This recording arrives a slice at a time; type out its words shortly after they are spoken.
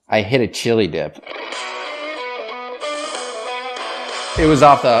I hit a chili dip. It was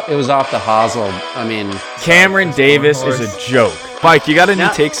off the hosel. I mean, Cameron Davis is a joke. Mike, you got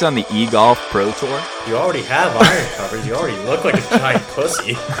any takes on the eGolf Pro Tour? You already have iron covers. You already look like a giant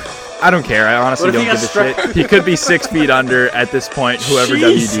pussy. I don't care. I honestly don't give a shit. He could be 6 feet under at this point, whoever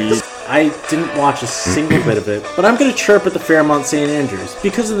WD. I didn't watch a single bit of it, but I'm going to chirp at the Fairmont St. Andrews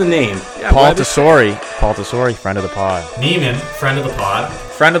because of the name. Yeah, Paul Tesori, friend of the pod. Neiman, friend of the pod.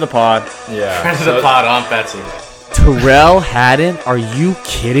 Friend of the pod. Yeah. Friend of the pod, Aunt Betsy. Terrell Haddon? Are you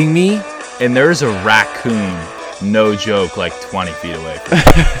kidding me? And there's a raccoon, no joke, like 20 feet away from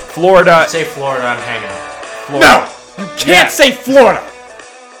me. Florida. Say Florida, I'm hanging out. Florida. No! You can't say Florida!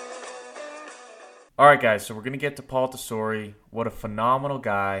 All right, guys, so we're going to get to Paul Tesori. What a phenomenal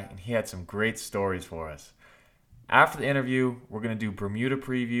guy, and he had some great stories for us. After the interview, we're going to do Bermuda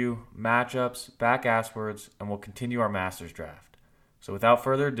preview, matchups, back asswords, and we'll continue our Masters draft. So without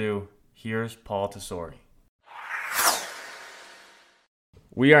further ado, here's Paul Tesori.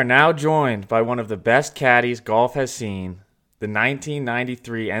 We are now joined by one of the best caddies golf has seen, the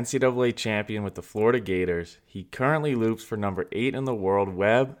 1993 NCAA champion with the Florida Gators. He currently loops for number 8 in the world,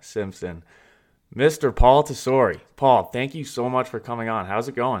 Webb Simpson. Mr. Paul Tesori. Paul, thank you so much for coming on. How's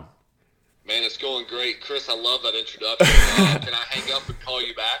it going? Man, it's going great. Chris, I love that introduction. Can I hang up and call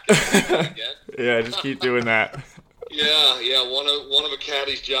you back again? Yeah, just keep doing that. Yeah. One of a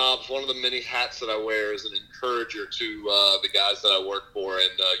caddy's jobs, one of the many hats that I wear is an encourager to the guys that I work for,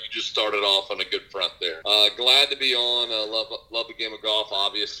 and you just started off on a good front there. Glad to be on. Love the game of golf,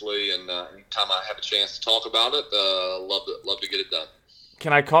 obviously, and anytime I have a chance to talk about it, love to get it done.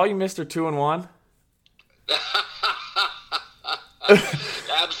 Can I call you Mr. 2-in-1?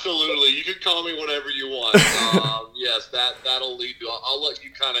 Absolutely. You can call me whatever you want. Yes, that'll lead to. I'll let you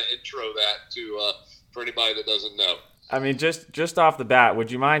kind of intro that to for anybody that doesn't know. I mean, just off the bat, would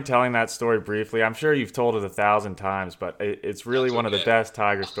you mind telling that story briefly? I'm sure you've told it 1,000 times, but it's really one of the best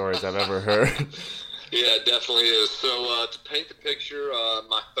Tiger stories I've ever heard. Yeah, it definitely is. So to paint the picture,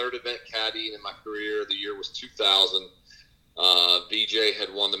 my third event caddying in my career, the year was 2000. VJ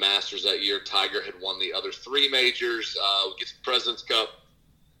had won the Masters that year. Tiger had won the other 3 majors. We get to the President's Cup.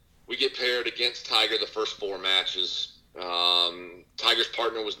 We get paired against Tiger the first 4 matches. Tiger's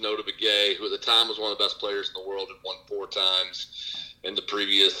partner was Notah Begay, who at the time was one of the best players in the world, had won 4 times in the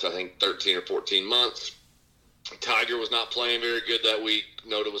previous, I think, 13 or 14 months. Tiger was not playing very good that week.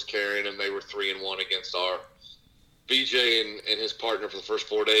 Notah was carrying him. They were 3-1 against our BJ and his partner for the first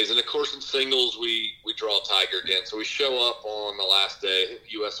 4 days. And, of course, in singles, we draw Tiger again. So we show up on the last day.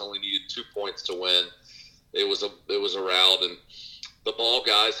 U.S. only needed 2 points to win. It was a rout. And the ball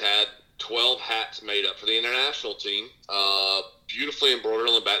guys had 12 hats made up for the international team, beautifully embroidered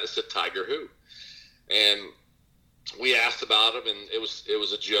on the back that said Tiger Who. And we asked about him, and it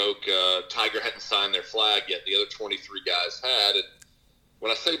was a joke. Tiger hadn't signed their flag yet. The other 23 guys had. And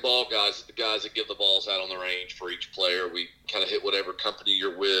when I say ball guys, the guys that give the balls out on the range for each player. We kind of hit whatever company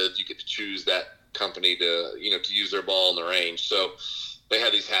you're with. You get to choose that company to use their ball on the range. So they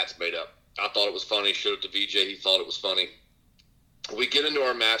had these hats made up. I thought it was funny. Showed it to VJ. He thought it was funny. We get into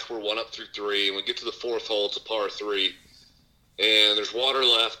our match. We're 1 up through 3, and we get to the 4th hole. It's a par 3, and there's water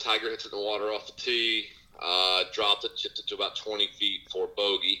left. Tiger hits it in the water off the tee. Dropped it, chipped it to about 20 feet for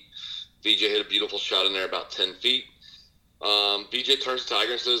bogey. VJ hit a beautiful shot in there about 10 feet. VJ turns to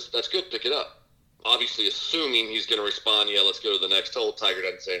Tiger and says, "That's good, pick it up." Obviously assuming he's going to respond, "Yeah, let's go to the next hole." Tiger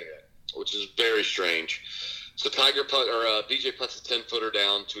doesn't say anything, which is very strange. So VJ puts a 10-footer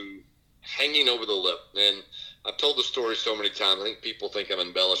down to hanging over the lip. And I've told the story so many times, I think people think I'm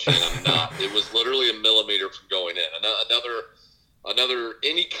embellishing. I'm not. It was literally a millimeter from going in. Another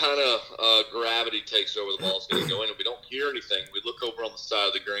any kind of gravity takes over, the ball's going to go in. And we don't hear anything. We look over on the side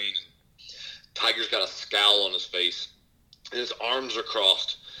of the green, and Tiger's got a scowl on his face. And his arms are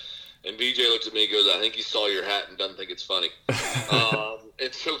crossed. And VJ looks at me and goes, "I think he saw your hat and doesn't think it's funny."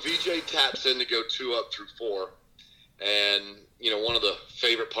 And so VJ taps in to go 2 up through 4. And, one of the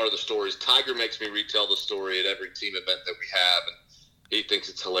favorite part of the story is Tiger makes me retell the story at every team event that we have. And he thinks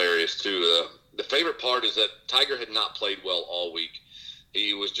it's hilarious, too. The favorite part is that Tiger had not played well all week.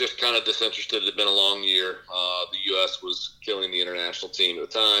 He was just kind of disinterested. It had been a long year. The U.S. was killing the international team at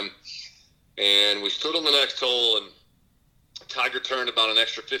the time. And we stood on the next hole, and Tiger turned about an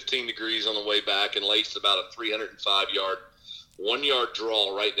extra 15 degrees on the way back and laced about a 305-yard, 1-yard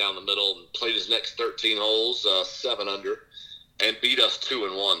draw right down the middle, and played his next 13 holes, 7 under, and beat us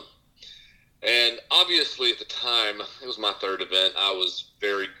 2-1. And obviously at the time, it was my third event. I was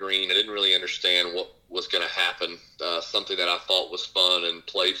very green. I didn't really understand what was going to happen, something that I thought was fun and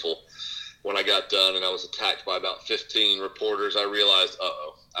playful. when I got done and I was attacked by about 15 reporters, I realized,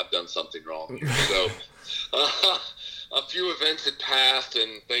 I've done something wrong here. So a few events had passed,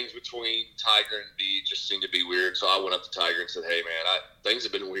 and things between Tiger and V just seemed to be weird. So I went up to Tiger and said, hey, man, things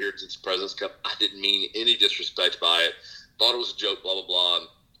have been weird since the President's Cup. I didn't mean any disrespect by it. Thought it was a joke, blah, blah, blah. And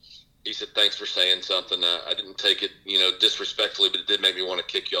he said, thanks for saying something. I didn't take it, disrespectfully, but it did make me want to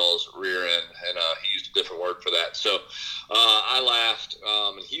kick y'all's rear end. And he used a different word for that. So I laughed,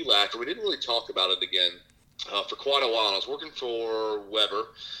 and he laughed. And we didn't really talk about it again for quite a while. And I was working for Weber.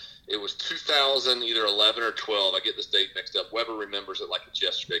 It was 2000, either 11 or 12. I get this date mixed up. Weber remembers it like it's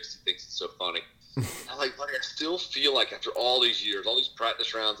yesterday because he thinks it's so funny. I'm like, buddy, I still feel like after all these years, all these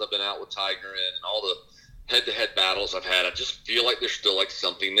practice rounds I've been out with Tiger in, and all the head-to-head battles I've had, I just feel like there's still like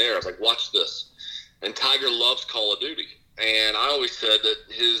something there. I was like, watch this. And Tiger loves Call of Duty. And I always said that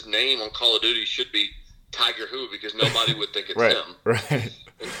his name on Call of Duty should be Tiger Who, because nobody would think it's him. Right.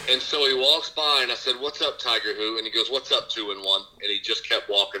 And so he walks by, and I said, what's up, Tiger Who? And he goes, what's up, 2-1? And he just kept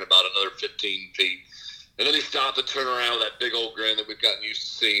walking about another 15 feet. And then he stopped and turned around with that big old grin that we've gotten used to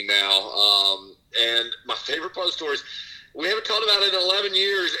seeing now. And my favorite part of the story is we haven't talked about it in 11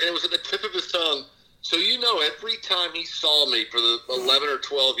 years, and it was at the tip of his tongue. So every time he saw me for the 11 or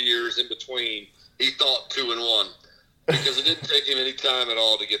 12 years in between, he thought 2-1. Because it didn't take him any time at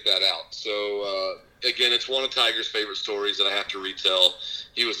all to get that out. So, again, it's one of Tiger's favorite stories that I have to retell.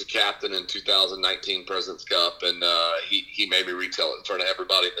 He was the captain in 2019 President's Cup, and he made me retell it in front of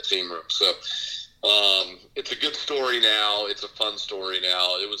everybody in the team room. So it's a good story now. It's a fun story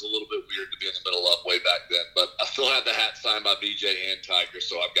now. It was a little bit weird to be in the middle of way back then, but I still had the hat signed by BJ and Tiger,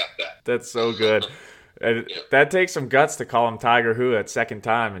 so I've got that. That's so good. And that takes some guts to call him Tiger Who that second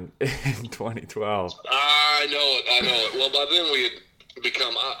time in 2012. I know it. Well, by then we had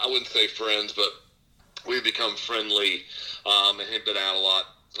become, I wouldn't say friends, but we had become friendly, and had been out a lot.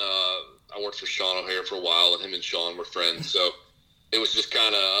 I worked for Sean O'Hare for a while, and him and Sean were friends. So it was just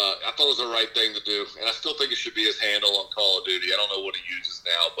kind of, I thought it was the right thing to do. And I still think it should be his handle on Call of Duty. I don't know what he uses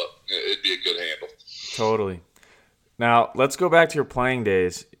now, but it'd be a good handle. Totally. Now, let's go back to your playing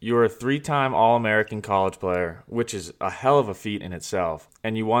days. You were a 3-time All-American college player, which is a hell of a feat in itself,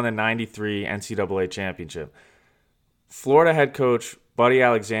 and you won the 93 NCAA championship. Florida head coach Buddy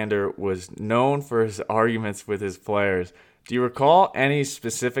Alexander was known for his arguments with his players. Do you recall any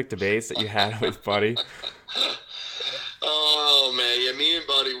specific debates that you had with Buddy? Oh, man. Yeah, me and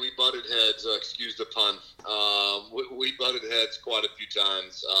Buddy, we butted heads. Excuse the pun. We butted heads quite a few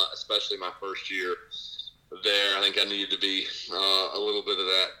times, especially my first year there. I think I needed to be a little bit of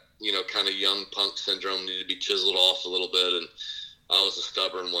that, kind of young punk syndrome needed to be chiseled off a little bit, and I was a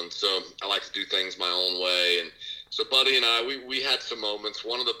stubborn one, so I like to do things my own way. And so Buddy and I, we had some moments.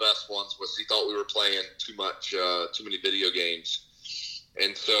 One of the best ones was he thought we were playing too many video games,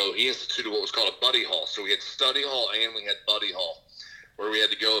 and so he instituted what was called a buddy hall. So we had study hall and we had buddy hall, where we had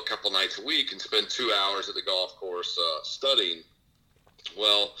to go a couple nights a week and spend 2 hours at the golf course studying.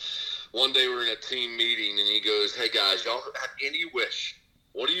 Well, one day we were in a team meeting, and he goes, hey, guys, y'all have any wish?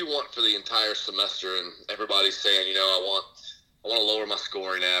 What do you want for the entire semester? And everybody's saying, I want to lower my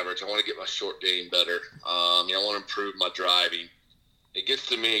scoring average. I want to get my short game better. I want to improve my driving. It gets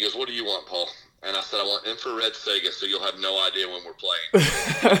to me. He goes, what do you want, Paul? And I said, I want infrared Sega, so you'll have no idea when we're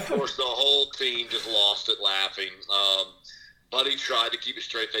playing. Of course, the whole team just lost it laughing. Buddy tried to keep a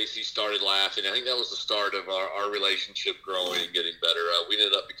straight face. He started laughing. I think that was the start of our relationship growing and getting better. We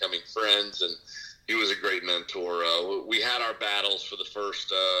ended up becoming friends, and he was a great mentor. We had our battles for the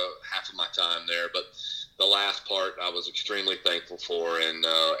first half of my time there, but the last part I was extremely thankful for, and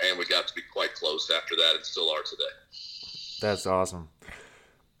we got to be quite close after that and still are today. That's awesome.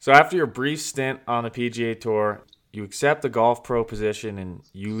 So after your brief stint on the PGA Tour, you accept the golf pro position and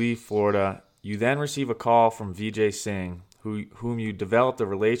you leave Florida. You then receive a call from Vijay Singh, whom you developed a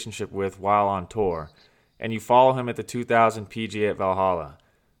relationship with while on tour, and you follow him at the 2000 PGA at Valhalla.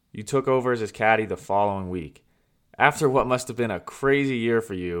 You took over as his caddy the following week. After what must have been a crazy year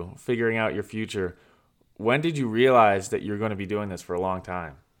for you, figuring out your future, when did you realize that you're going to be doing this for a long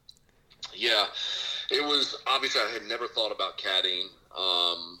time? Yeah, it was, obviously I had never thought about caddying.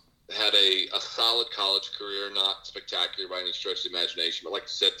 Had a solid college career, not spectacular by any stretch of the imagination, but like you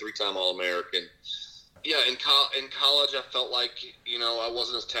said, 3-time All-American. Yeah, in college, I felt like, I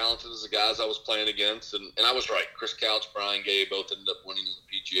wasn't as talented as the guys I was playing against. And I was right. Chris Couch, Brian Gay both ended up winning the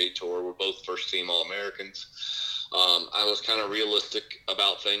PGA Tour. We're both first-team All-Americans. I was kind of realistic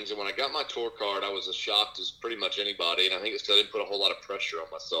about things. And when I got my tour card, I was as shocked as pretty much anybody. And I think it's because I didn't put a whole lot of pressure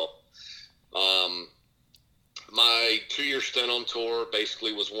on myself. My 2-year stint on tour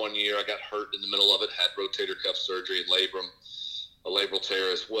basically was 1 year. I got hurt in the middle of it, had rotator cuff surgery and labrum, a labral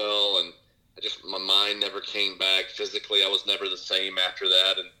tear as well. And my mind never came back. Physically, I was never the same after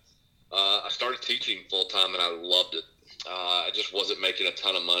that. And I started teaching full time, and I loved it. I just wasn't making a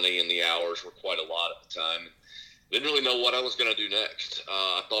ton of money, and the hours were quite a lot at the time. Didn't really know what I was going to do next.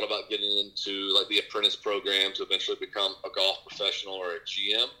 I thought about getting into like the apprentice program to eventually become a golf professional or a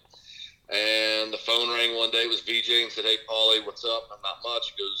GM. And the phone rang one day. It was VJ and said, "Hey, Paulie, what's up?" "I'm not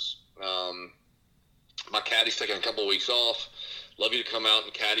much." He goes, "My caddy's taking a couple of weeks off. Love you to come out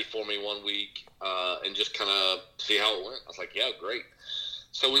and caddy for me one week and just kind of see how it went." I was like, "Yeah, great."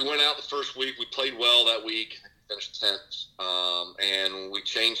 So we went out the first week. We played well that week. We finished 10th. And we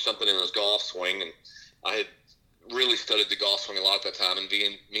changed something in his golf swing. And I had really studied the golf swing a lot at that time. And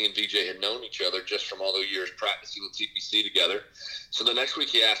me and VJ had known each other just from all those years practicing with TPC together. So the next week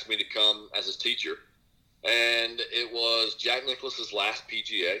he asked me to come as his teacher. And it was Jack Nicklaus's last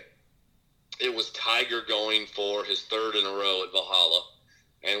PGA. It was Tiger going for his third in a row at Valhalla,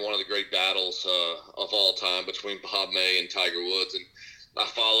 and one of the great battles of all time between Bob May and Tiger Woods. And I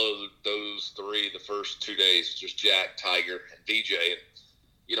followed those three the first 2 days, just Jack, Tiger, and VJ. And,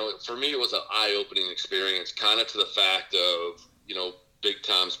 you know, for me, it was an eye-opening experience, kind of to the fact of, you know,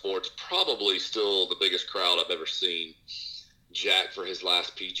 big-time sports, probably still the biggest crowd I've ever seen. Jack for his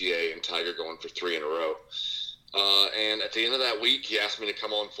last PGA and Tiger going for 3 in a row. And at the end of that week, he asked me to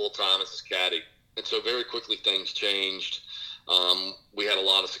come on full-time as his caddy. And so very quickly things changed. We had a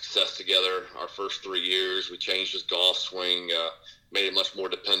lot of success together our first 3 years. We changed his golf swing, made it much more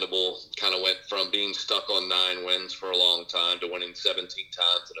dependable, kind of went from being stuck on 9 wins for a long time to winning 17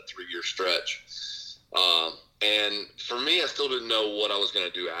 times in a 3-year stretch. And for me, I still didn't know what I was going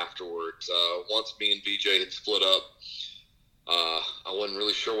to do afterwards. Once me and VJ had split up, I wasn't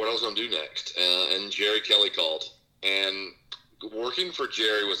really sure what I was going to do next. And Jerry Kelly called. And working for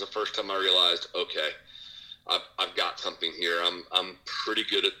Jerry was the first time I realized, okay, I've got something here. I'm pretty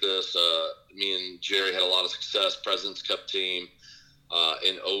good at this. Me and Jerry had a lot of success. President's Cup team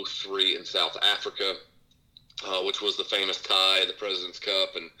in 2003 in South Africa, which was the famous tie, the President's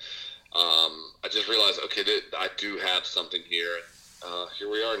Cup. And I just realized, okay, I do have something here.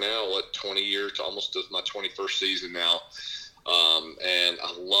 Here we are now, 20 years, almost as my 21st season now. And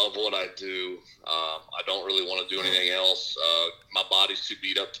I love what I do. I don't really want to do anything else. My body's too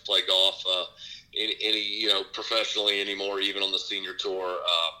beat up to play golf professionally anymore, even on the senior tour.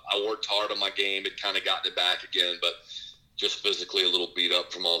 I worked hard on my game. It kind of gotten it back again, but just physically a little beat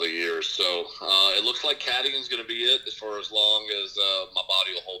up from all the years. So it looks like caddying's going to be it for as long as my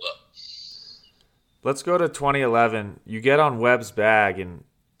body will hold up. Let's go to 2011. You get on Webb's bag, and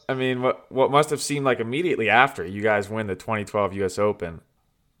I mean, what must have seemed like immediately after you guys win the 2012 U.S. Open.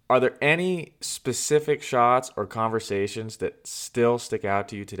 Are there any specific shots or conversations that still stick out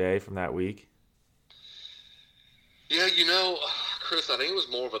to you today from that week? Yeah, Chris, I think it was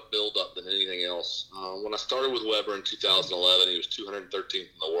more of a build-up than anything else. When I started with Weber in 2011, he was 213th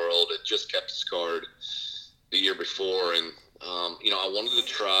in the world. It just kept his card the year before, and I wanted to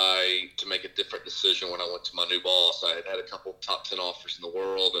try to make a different decision when I went to my new boss. I had a couple top 10 offers in the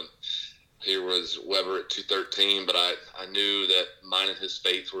world, and here was Weber at 213, but I knew that mine and his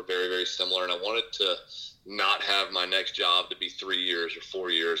fates were very, very similar, and I wanted to not have my next job to be 3 years or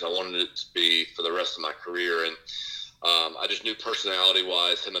 4 years. I wanted it to be for the rest of my career, and I just knew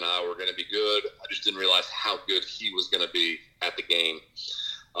personality-wise him and I were going to be good. I just didn't realize how good he was going to be at the game.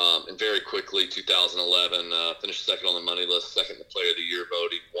 And very quickly, 2011, finished second on the money list, second in the Player of the Year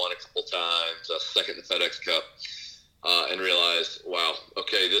voting, won a couple times, second in the FedEx Cup, and realized, wow,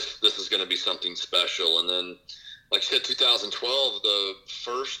 okay, this is going to be something special. And then, like I said, 2012, the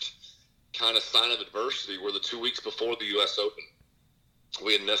first kind of sign of adversity were the 2 weeks before the U.S. Open.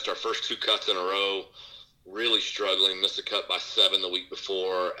 We had missed our first 2 cuts in a row, really struggling, missed a cut by 7 the week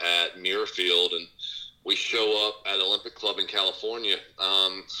before at Muirfield, and we show up at Olympic Club in California,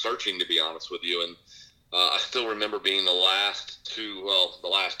 searching, to be honest with you. And I still remember being the last two.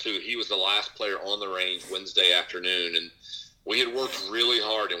 He was the last player on the range Wednesday afternoon. And we had worked really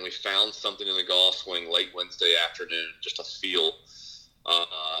hard, and we found something in the golf swing late Wednesday afternoon, just a feel.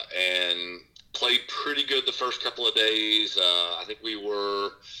 And played pretty good the first couple of days. I think we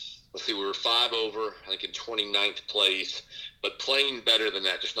were 5 over, I think in 29th place, but playing better than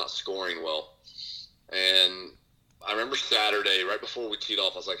that, just not scoring well. And I remember Saturday, right before we teed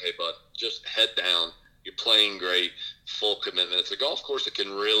off, I was like, hey, bud, just head down. You're playing great, full commitment. It's a golf course that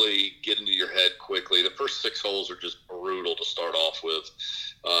can really get into your head quickly. The first 6 holes are just brutal to start off with.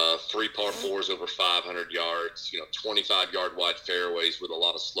 3 par 4s over 500 yards, 25-yard wide fairways with a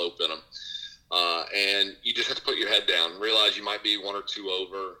lot of slope in them. And you just have to put your head down, realize you might be 1 or 2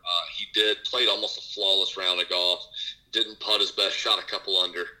 over. He played almost a flawless round of golf, didn't putt his best, shot a couple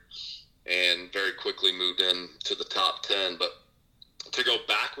under. and very quickly moved into the top 10. But to go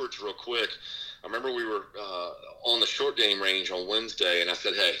backwards real quick, I remember we were on the short game range on Wednesday, and I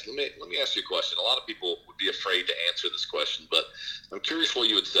said, hey, let me ask you a question. A lot of people would be afraid to answer this question, but I'm curious what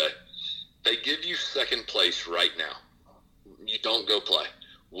you would say. They give you second place right now. You don't go play.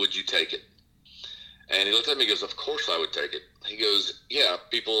 Would you take it? And he looked at me and goes, of course I would take it. He goes, yeah,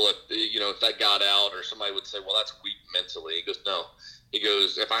 people, if that got out, or somebody would say, well, that's weak mentally. He goes, no. He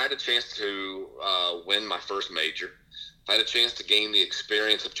goes, if I had a chance to win my first major, if I had a chance to gain the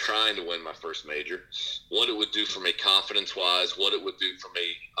experience of trying to win my first major, what it would do for me confidence-wise, what it would do for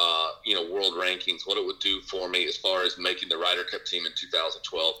me, world rankings, what it would do for me as far as making the Ryder Cup team in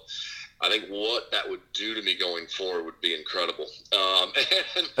 2012. I think what that would do to me going forward would be incredible. And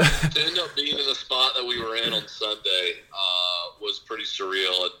to end up being in the spot that we were in on Sunday was pretty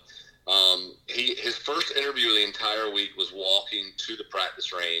surreal. His first interview of the entire week was walking to the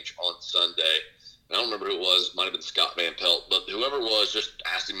practice range on Sunday. I don't remember who it was. Might have been Scott Van Pelt. But whoever it was just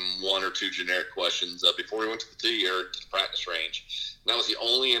asked him one or two generic questions before he went to the tee or to the practice range. And that was the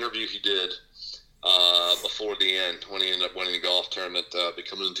only interview he did before the end, when he ended up winning the golf tournament,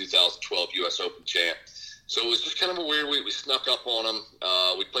 becoming the 2012 U.S. Open champ. So it was just kind of a weird week. We snuck up on him.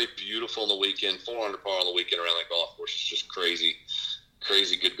 We played beautiful on the weekend, 4 under par on the weekend around that golf course. It's just crazy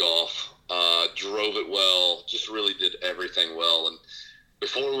good golf. Drove it well, just really did everything well. And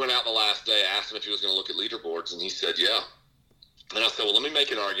before we went out the last day, I asked him if he was going to look at leaderboards, and he said, yeah. And I said, well, let me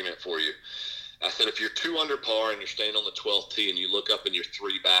make an argument for you. I said, if you're 2 under par and you're staying on the 12th tee and you look up and you're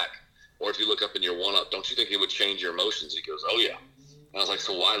 3 back, or if you look up and you're 1 up, don't you think it would change your emotions? He goes, oh, yeah. And I was like,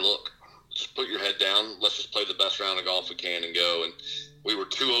 so why look? Just put your head down. Let's just play the best round of golf we can and go. And we were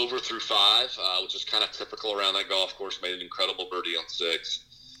 2 over through 5, which is kind of typical around that golf course. Made an incredible birdie on 6.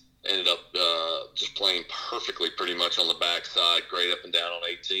 Ended up just playing perfectly pretty much on the backside, great up and down on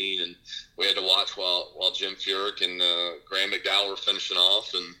 18. And we had to watch while Jim Furyk and Graham McDowell were finishing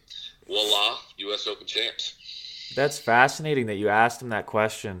off. And voila, U.S. Open champs. That's fascinating that you asked him that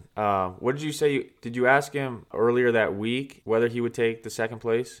question. What did you say? Did you ask him earlier that week whether he would take the second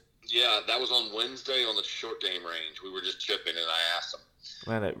place? Yeah, that was on Wednesday on the short game range. We were just chipping, and I asked him.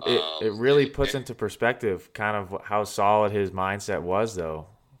 Man, it really puts into perspective kind of how solid his mindset was, though.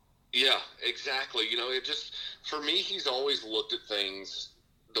 Yeah, exactly. It just, for me, he's always looked at things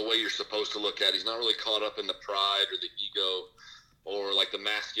the way you're supposed to look at. He's not really caught up in the pride or the ego or like the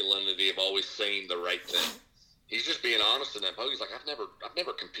masculinity of always saying the right thing. He's just being honest in that boat. He's like, I've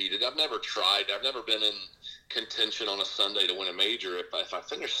never competed. I've never tried. I've never been in contention on a Sunday to win a major. If I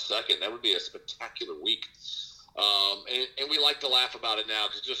finish second, that would be a spectacular week. And we like to laugh about it now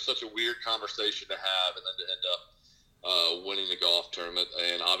because it's just such a weird conversation to have, and then to end up winning the golf tournament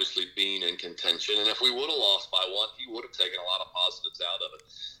and obviously being in contention. And if we would have lost by 1, he would have taken a lot of positives out of it.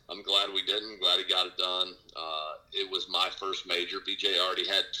 I'm glad we didn't. Glad he got it done. It was my first major. BJ already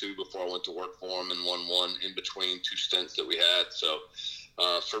had 2 before I went to work for him and won 1 in between 2 stints that we had. So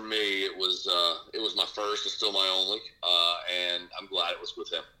for me, it was my first. It's still my only, and I'm glad it was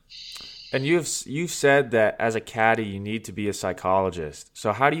with him. And you've said that as a caddy, you need to be a psychologist.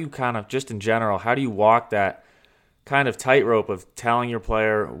 So how do you kind of, just in general, how do you walk that kind of tightrope of telling your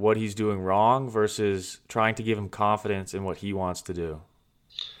player what he's doing wrong versus trying to give him confidence in what he wants to do?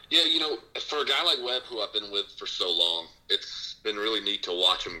 Yeah, for a guy like Webb, who I've been with for so long, it's been really neat to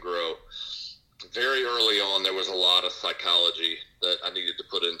watch him grow. Very early on, there was a lot of psychology that I needed to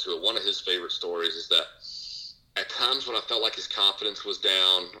put into it. One of his favorite stories is that at times when I felt like his confidence was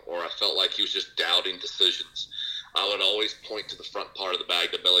down or I felt like he was just doubting decisions, I would always point to the front part of the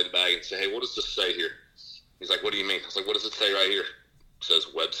bag, the belly of the bag, and say, hey, what does this say here? He's like, what do you mean? I was like, what does it say right here? It says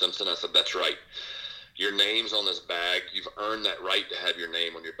Webb Simpson. I said, that's right. Your name's on this bag. You've earned that right to have your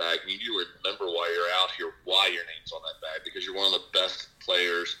name on your bag. You need to remember while you're out here why your name's on that bag, because you're one of the best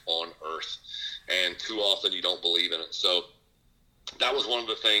players on earth. And too often you don't believe in it. So that was one of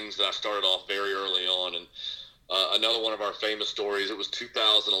the things that I started off very early on. And another one of our famous stories, it was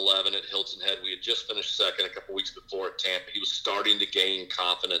 2011 at Hilton Head. We had just finished second a couple weeks before at Tampa. He was starting to gain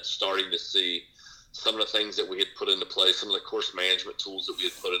confidence, starting to see some of the things that we had put into place, some of the course management tools that we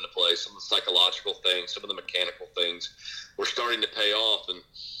had put into place, some of the psychological things, some of the mechanical things were starting to pay off. And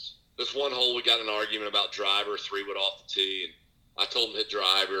this one hole, we got an argument about driver, 3-wood off the tee, and I told him to hit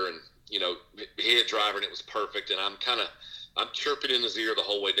driver, and he hit driver, and it was perfect. And I'm chirping in his ear the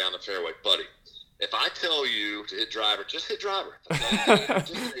whole way down the fairway, buddy. If I tell you to hit driver, just hit driver.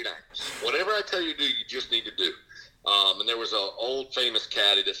 Whatever I tell you to do, you just need to do. And there was an old famous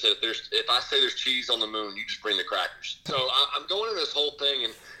caddy that said, if I say there's cheese on the moon, you just bring the crackers. So I'm going into this whole thing,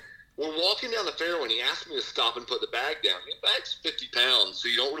 and We're walking down the fairway, and he asked me to stop and put the bag down. The bag's 50 pounds, so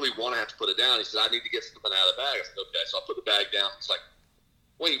you don't really want to have to put it down. He said, I need to get something out of the bag. I said, okay. So I put the bag down. He's like,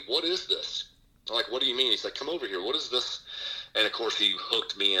 wait, what is this? I'm like, what do you mean? He's like, come over here. What is this? And, of course, he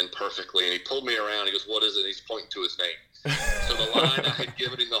hooked me in perfectly, and he pulled me around. He goes, what is it? And he's pointing to his name. So the line I had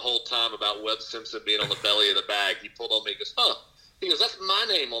given him the whole time about Webb Simpson being on the belly of the bag, he pulled on me and goes, huh. He goes, that's my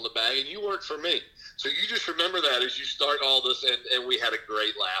name on the bag, and you work for me. So you just remember that as you start all this, and we had a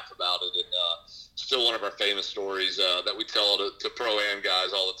great laugh about it. And still one of our famous stories that we tell to Pro-Am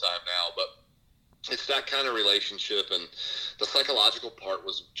guys all the time now. But it's that kind of relationship, and the psychological part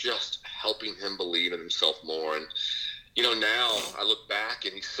was just helping him believe in himself more. And, you know, now I look back,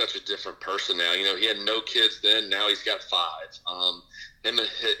 and he's such a different person now. You know, he had no kids then. Now he's got 5.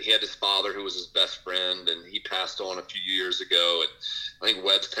 He had his father who was his best friend, and he passed on a few years ago. And I think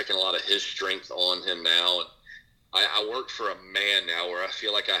Webb's taking a lot of his strength on him now. And I work for a man now where I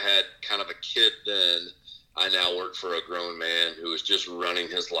feel like I had kind of a kid then. I now work for a grown man who is just running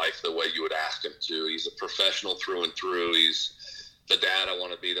his life the way you would ask him to. He's a professional through and through. He's the dad I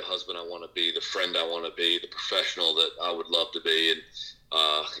want to be, the husband I want to be, the friend I want to be, the professional that I would love to be. And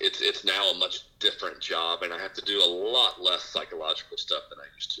it's now a much different job, and I have to do a lot less psychological stuff than I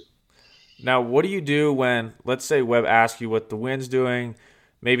used to. Now, what do you do when, let's say, Webb asks you what the wind's doing?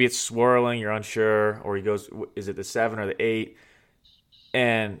 Maybe it's swirling, you're unsure, or he goes, is it the 7 or the 8?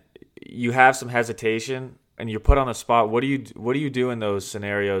 And you have some hesitation, and you're put on the spot. What do you do in those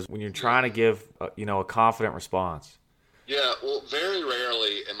scenarios when you're trying to give a confident response? Yeah, well, very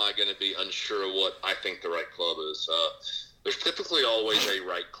rarely am I going to be unsure of what I think the right club is. There's typically always a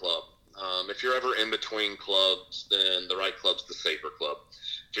right club. If you're ever in between clubs, then the right club's the safer club.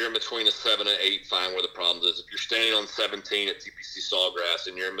 If you're in between a 7 and 8, fine, where the problem is. If you're standing on 17 at TPC Sawgrass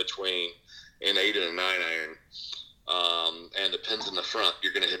and you're in between an 8 and a 9 iron, and the pin's in the front,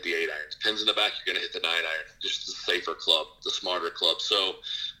 you're going to hit the 8 irons. Pins in the back, you're going to hit the 9 iron. Just the safer club, the smarter club. So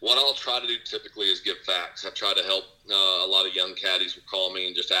what I'll try to do typically is give facts. I try to help a lot of young caddies who call me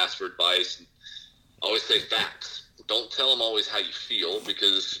and just ask for advice. And I always say facts. Don't tell them always how you feel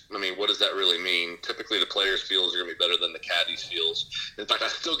because, I mean, what does that really mean? Typically, the players' feels are going to be better than the caddies' feels. In fact, I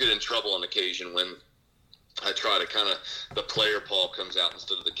still get in trouble on occasion when I try to kind of – the player Paul comes out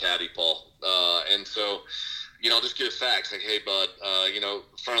instead of the caddy Paul. And so, I'll just give facts like, hey, bud,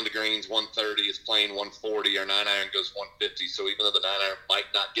 front of the green's 130, it's playing 140, our 9 iron goes 150. So even though the 9 iron might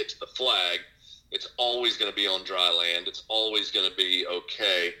not get to the flag, it's always going to be on dry land. It's always going to be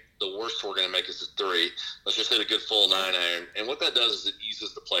okay. The worst we're going to make is a 3. Let's just hit a good full 9 iron. And what that does is it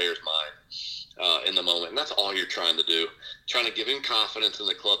eases the player's mind in the moment. And that's all you're trying to do. Trying to give him confidence in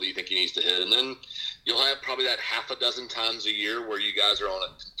the club that you think he needs to hit. And then you'll have probably that half a dozen times a year where you guys are on a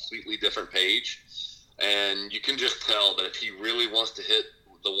completely different page. And you can just tell that if he really wants to hit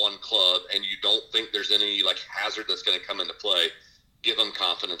the one club and you don't think there's any hazard that's going to come into play, give him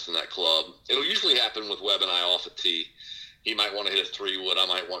confidence in that club. It'll usually happen with Webb and I off a tee. He might want to hit a 3-wood. I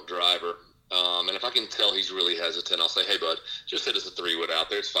might want driver. And if I can tell he's really hesitant, I'll say, hey, bud, just hit us a 3-wood out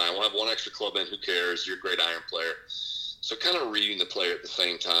there. It's fine. We'll have one extra club in. Who cares? You're a great iron player. So kind of reading the player at the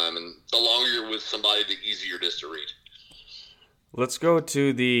same time. And the longer you're with somebody, the easier it is to read. Let's go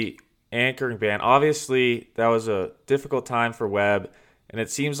to the anchoring ban. Obviously, that was a difficult time for Webb. And it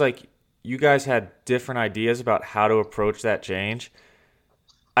seems like you guys had different ideas about how to approach that change.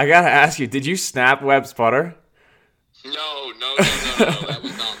 I got to ask you, did you snap Webb's putter? No, that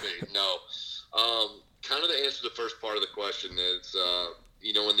was not me. No. Kind of to answer the first part of the question is,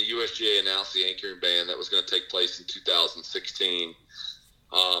 when the USGA announced the anchoring ban that was going to take place in 2016,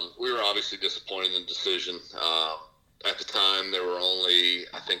 we were obviously disappointed in the decision. At the time, there were only,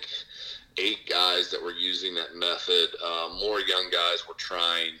 I think, 8 guys that were using that method. More young guys were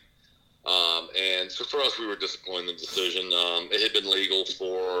trying. And so for us, we were disappointed in the decision. It had been legal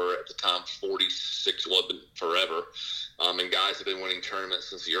for, at the time, 46, well, been forever. And guys have been winning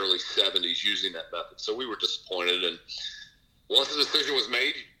tournaments since the early 70s using that method. So we were disappointed. And once the decision was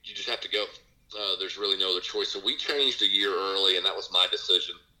made, you just have to go. There's really no other choice. So we changed a year early, and that was my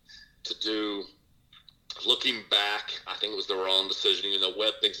decision to do. Looking back, I think it was the wrong decision.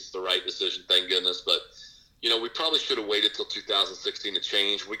 Webb thinks it's the right decision, thank goodness. But we probably should have waited till 2016 to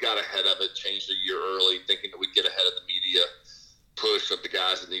change. We got ahead of it, changed a year early, thinking that we'd get ahead of the media push of the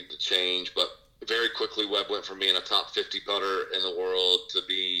guys that needed to change. But very quickly, Webb went from being a top 50 putter in the world to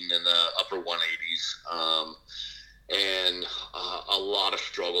being in the upper 180s. And a lot of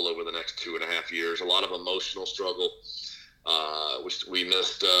struggle over the next 2.5 years, a lot of emotional struggle. We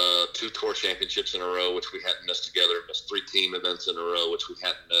missed 2 tour championships in a row, which we hadn't missed together, missed 3 team events in a row, which we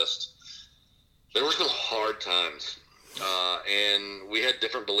hadn't missed. There were some hard times and we had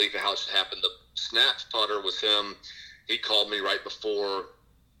different belief of how it should happen. The snaps putter was him. He called me right before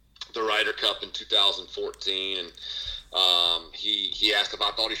the Ryder Cup in 2014, and he asked if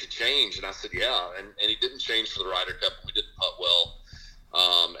I thought he should change, and I said yeah, and he didn't change for the Ryder Cup. We didn't putt well,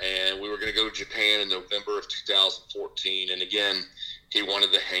 and we were going to go to Japan in November of 2014, and again, he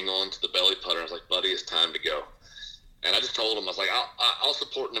wanted to hang on to the belly putter. I was like, buddy, it's time to go. And I just told him, I was like, I'll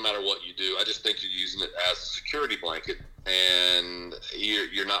support no matter what you do. I just think you're using it as a security blanket, and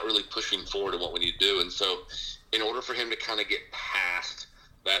you're not really pushing forward in what we need to do. And so in order for him to kind of get past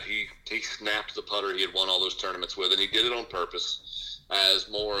that, he snapped the putter he had won all those tournaments with, and he did it on purpose as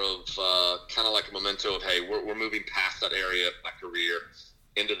more of kind of like a memento of, hey, we're moving past that area of my career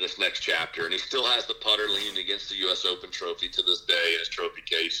into this next chapter. And he still has the putter leaning against the U.S. Open trophy to this day in his trophy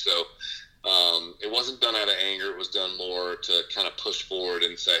case. So it wasn't done out of anger. It was done more to kind of push forward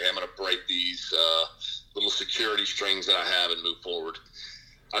and say, hey, I'm going to break these little security strings that I have and move forward.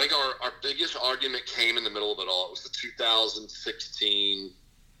 I think our biggest argument came in the middle of it all. It was the 2016,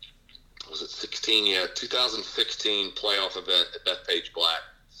 was it 16? Yeah, 2016 playoff event at Bethpage Black.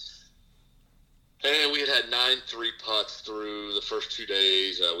 And we had 9 3-putts through the first 2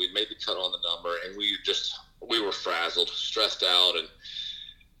 days. We'd made the cut on the number, and we were frazzled, stressed out, and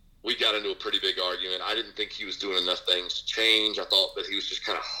we got into a pretty big argument. I didn't think he was doing enough things to change. I thought that he was just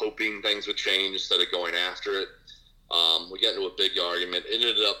kind of hoping things would change instead of going after it. We got into a big argument.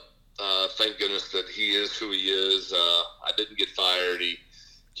 Ended up, thank goodness that he is who he is. I didn't get fired.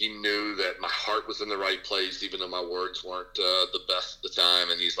 He knew that my heart was in the right place, even though my words weren't the best at the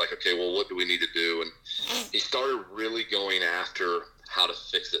time. And he's like, okay, well, what do we need to do? And he started really going after how to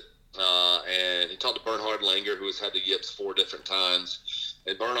fix it. And he talked to Bernhard Langer, who has had the yips 4 different times.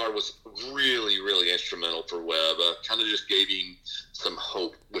 And Bernhard was really, really instrumental for Webb. Kind of just gave him some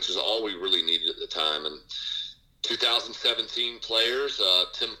hope, which is all we really needed at the time. And 2017 players,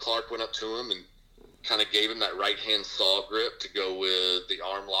 Tim Clark went up to him and kind of gave him that right-hand saw grip to go with the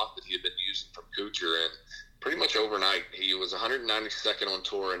arm lock that he had been using from Kuchar. And pretty much overnight, he was 192nd on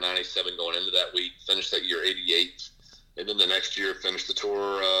tour and 97 going into that week, finished that year 88th. And then the next year finished the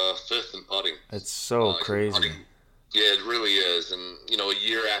tour 5th in putting. It's so crazy. Putting, yeah, it really is. And, a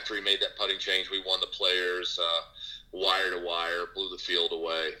year after he made that putting change, we won the players wire to wire, blew the field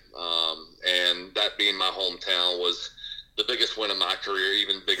away. And that being my hometown was the biggest win of my career,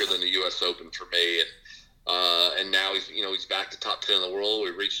 even bigger than the U.S. Open for me. And now he's back to top 10 in the world.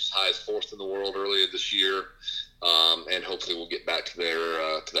 We reached as high as 4th in the world earlier this year. And hopefully we'll get back to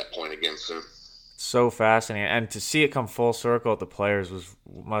that point again soon. So fascinating. And to see it come full circle at the players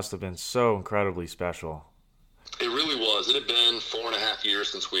must have been so incredibly special. It really was. It had been 4.5 years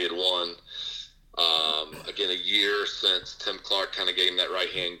since we had won. Again, a year since Tim Clark kind of gave him that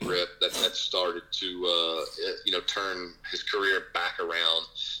right-hand grip that started to, turn his career back around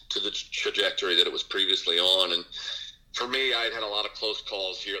to the trajectory that it was previously on. And for me, I'd had a lot of close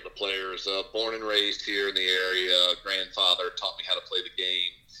calls here at the players. Born and raised here in the area, grandfather taught me how to play the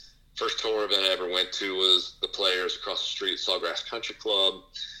game. First tour event I ever went to was the players across the street, Sawgrass Country Club.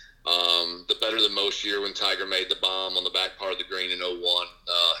 The better than most year when Tiger made the bomb on the back part of the green in 01.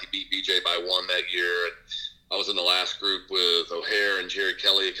 He beat BJ by 1 that year. And I was in the last group with O'Hare and Jerry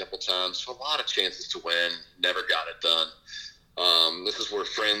Kelly a couple times. So a lot of chances to win. Never got it done. This is where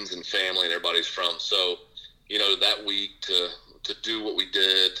friends and family and everybody's from. So, that week to do what we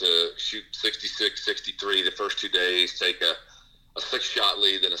did, to shoot 66, 63 the first 2 days, take a 6-shot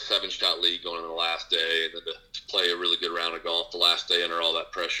lead, then a 7-shot lead going into the last day, and then to play a really good round of golf the last day under all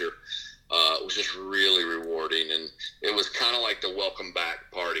that pressure was just really rewarding. And it was kind of like the welcome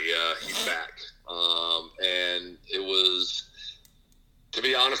back party. He's back. And it was, to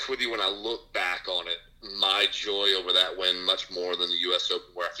be honest with you, when I look back on it, my joy over that win much more than the U.S.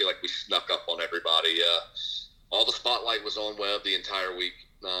 Open, where I feel like we snuck up on everybody. All the spotlight was on Webb the entire week,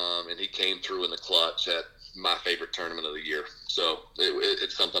 and he came through in the clutch at my favorite tournament of the year. So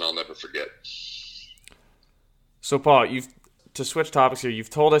it's something I'll never forget. So, Paul, to switch topics here, you've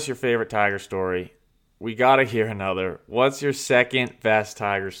told us your favorite Tiger story. We got to hear another. What's your second best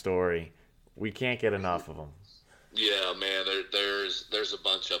Tiger story? We can't get enough of them. Yeah, man, there's a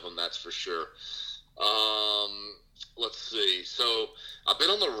bunch of them, that's for sure. Let's see. So I've been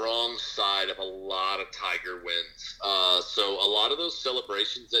on the wrong side of a lot of Tiger wins. So a lot of those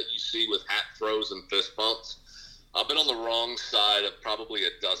celebrations that you see with hat throws and fist bumps, I've been on the wrong side of probably a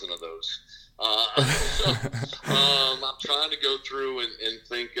dozen of those. I'm trying to go through and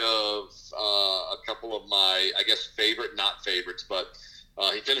think of a couple of my, I guess, favorite, not favorites, but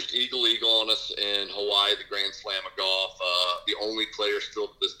He finished Eagle on us in Hawaii, the Grand Slam of golf. The only player still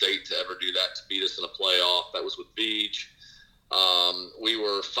to this date to ever do that, to beat us in a playoff. That was with Beach. We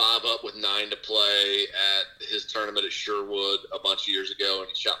were 5 up with 9 to play at his tournament at Sherwood a bunch of years ago, and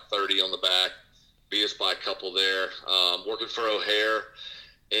he shot 30 on the back, beat us by a couple there. Working for O'Hare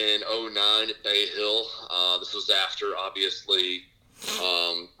in 2009 at Bay Hill. This was after, obviously,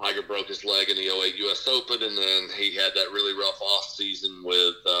 Tiger broke his leg in the 2008 U.S. Open, and then he had that really rough off season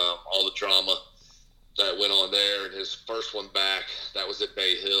with all the drama that went on there. And his first one back, that was at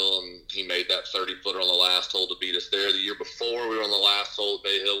Bay Hill, and he made that 30-footer on the last hole to beat us there. The year before, we were on the last hole at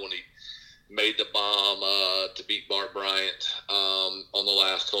Bay Hill when he made the bomb to beat Bart Bryant on the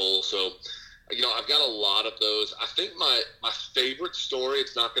last hole. So, I've got a lot of those. I think my favorite story,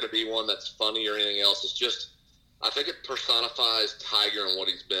 it's not going to be one that's funny or anything else, it's just I think it personifies Tiger and what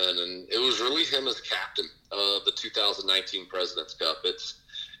he's been, and it was really him as captain of the 2019 President's Cup. It's,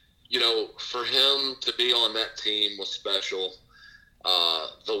 for him to be on that team was special.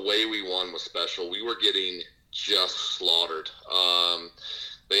 The way we won was special. We were getting just slaughtered.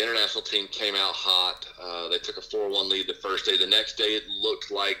 The international team came out hot. They took a 4-1 lead the first day. The next day, it looked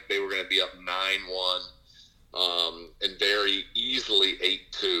like they were going to be up 9-1 and very easily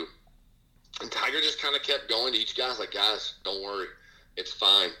 8-2. And Tiger just kind of kept going to each guy's like, guys, don't worry. It's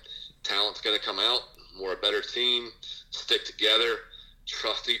fine. Talent's going to come out. We're a better team. Stick together.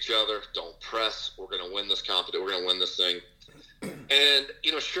 Trust each other. Don't press. We're going to win this competition. We're going to win this thing. And,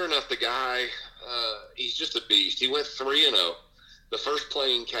 sure enough, the guy, he's just a beast. He went 3-0. The first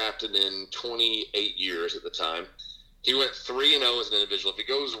playing captain in 28 years at the time. He went 3-0 as an individual. If he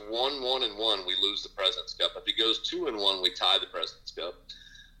goes 1-1-1, we lose the President's Cup. If he goes 2-1, we tie the President's Cup.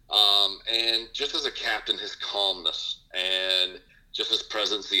 And just as a captain, his calmness and just his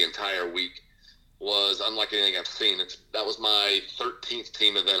presence the entire week was unlike anything I've seen. That was my 13th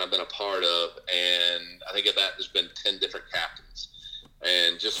team event I've been a part of, and I think of that there's been 10 different captains.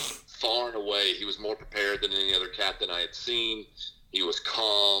 And just far and away, he was more prepared than any other captain I had seen. He was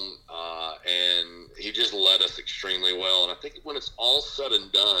calm, and he just led us extremely well. And I think when it's all said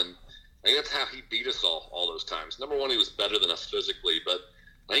and done, I think that's how he beat us all those times. Number one, he was better than us physically, but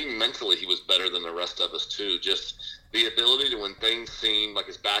I think mentally he was better than the rest of us too. Just the ability to, when things seemed like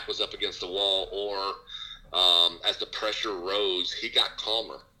his back was up against the wall, or as the pressure rose, he got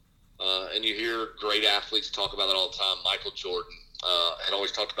calmer. And you hear great athletes talk about that all the time. Michael Jordan had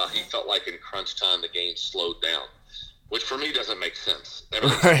always talked about he felt like in crunch time the game slowed down, which for me doesn't make sense.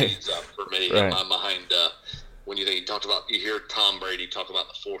 Everything speeds up for me in my mind. When you hear Tom Brady talk about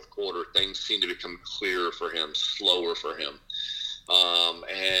the fourth quarter, things seem to become clearer for him, slower for him.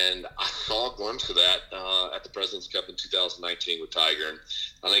 And I saw a glimpse of that at the President's Cup in 2019 with Tiger. And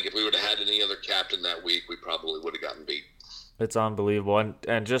I think if we would have had any other captain that week, we probably would have gotten beat. It's unbelievable.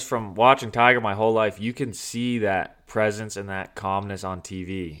 And just from watching Tiger my whole life, you can see that presence and that calmness on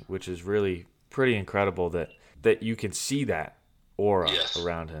TV, which is really pretty incredible that you can see that aura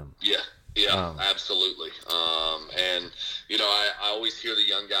around him. Yeah, absolutely. And, I always hear the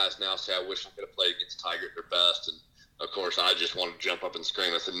young guys now say, I wish I could have played against Tiger at their best. And, of course, I just want to jump up and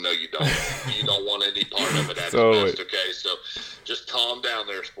scream. I said, no, you don't. You don't want any part of it at his best, okay? So just calm down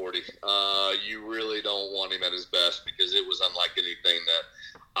there, Sporty. You really don't want him at his best because it was unlike anything that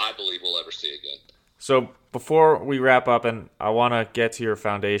I believe we'll ever see again. So before we wrap up, and I want to get to your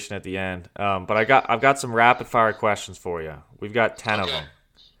foundation at the end, but I've got some rapid-fire questions for you. We've got 10 of them.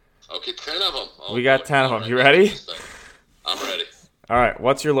 Okay, 10 of them. Oh, we got 10 of them. You ready? I'm ready. All right.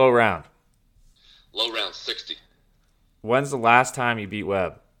 What's your low round? Low round, 60. When's the last time you beat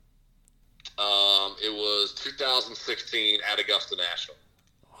Webb? It was 2016 at Augusta National.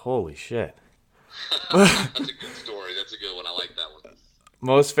 Holy shit. That's a good story. That's a good one. I like that one.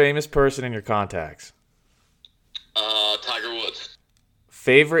 Most famous person in your contacts? Tiger Woods.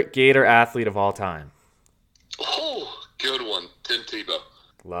 Favorite Gator athlete of all time? Oh, good one. Tim Tebow.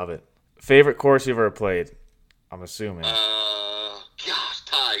 Love it. Favorite course you've ever played? I'm assuming.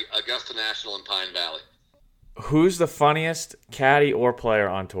 Augusta National in Pine Valley. Who's the funniest caddy or player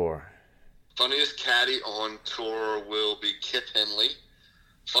on tour? Funniest caddy on tour will be Kip Henley.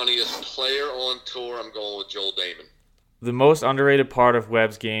 Funniest player on tour, I'm going with Joel Damon. The most underrated part of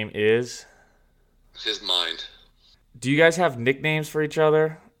Webb's game is? His mind. Do you guys have nicknames for each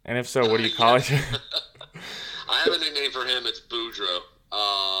other? And if so, what do you call each other? I have a nickname for him. It's Boudreaux.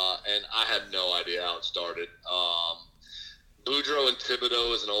 And I have no idea how it started. Boudreaux and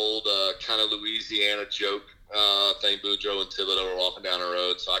Thibodeau is an old kind of Louisiana joke thing. Boudreaux and Thibodeau are walking down the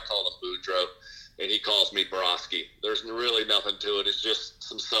road, so I call him Boudreaux, and he calls me Borowski. There's really nothing to it. It's just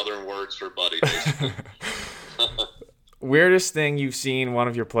some Southern words for buddy, basically. Weirdest thing you've seen one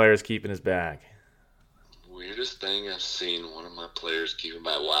of your players keep in his bag? Weirdest thing I've seen one of my players keep in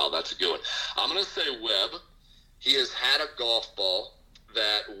my bag. Wow, that's a good one. I'm gonna say Webb. He has had a golf ball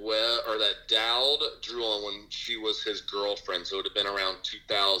that Dowd drew on when she was his girlfriend, so it would have been around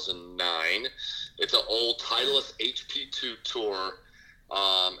 2009. It's an old Titleist HP2 Tour,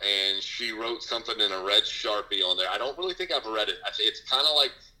 and she wrote something in a red Sharpie on there. I don't really think I've read it. It's kind of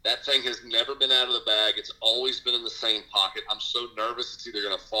like that thing has never been out of the bag. It's always been in the same pocket. I'm so nervous it's either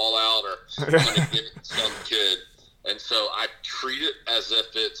going to fall out or I'm going to give it to some kid. And so I treat it as if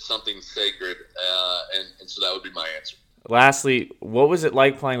it's something sacred, and so that would be my answer. Lastly, what was it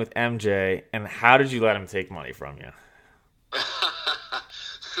like playing with MJ, and how did you let him take money from you?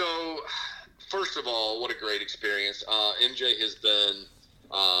 So, first of all, what a great experience. MJ has been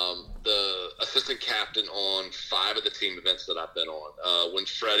the assistant captain on 5 of the team events that I've been on. When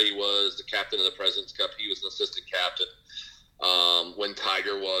Freddie was the captain of the President's Cup, he was an assistant captain. When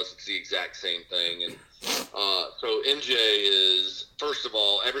Tiger was, it's the exact same thing. And so MJ is, first of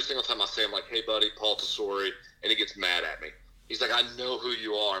all, every single time I say, I'm like, hey, buddy, Paul Tesori, and he gets mad at me. He's like, I know who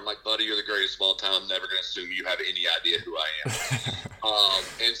you are. I'm like, buddy, you're the greatest of all time. I'm never going to assume you have any idea who I am.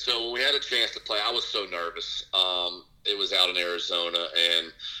 And so when we had a chance to play, I was so nervous. It was out in Arizona,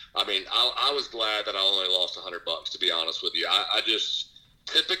 and I mean, I was glad that I only lost $100, to be honest with you. I just,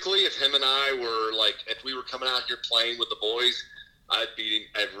 typically, if him and I were like, if we were coming out here playing with the boys, I'd beat him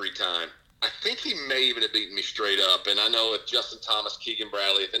every time. I think he may even have beaten me straight up. And I know if Justin Thomas, Keegan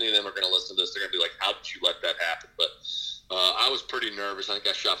Bradley, if any of them are going to listen to this, they're going to be like, how did you let that happen? But I was pretty nervous. I think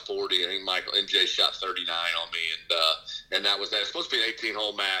I shot 40. I think MJ shot 39 on me. And that was that. It was supposed to be an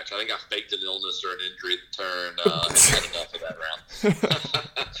 18-hole match. I think I faked an illness or an injury at the turn. I had enough of that round.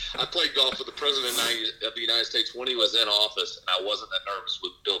 I played golf with the President of the United States when he was in office, and I wasn't that nervous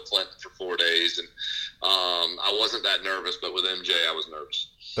with Bill Clinton for 4 days. And I wasn't that nervous, but with MJ, I was nervous.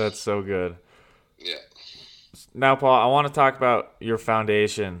 That's so good. Yeah. Now, Paul, I want to talk about your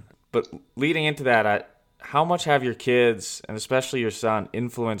foundation, but leading into that, how much have your kids, and especially your son,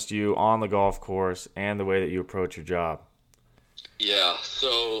 influenced you on the golf course and the way that you approach your job? Yeah,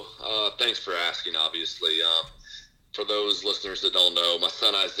 so thanks for asking, obviously. For those listeners that don't know, my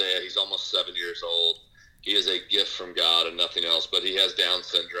son Isaiah, he's almost 7 years old. He is a gift from God and nothing else, but he has Down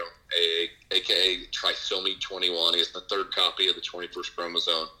syndrome, a.k.a. trisomy 21. He has the 3rd copy of the 21st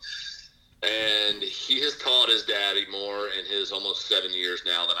chromosome. And he has taught his daddy more in his almost 7 years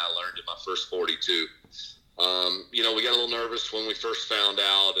now than I learned in my first 42. We got a little nervous when we first found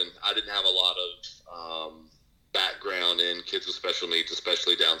out, and I didn't have a lot of background in kids with special needs,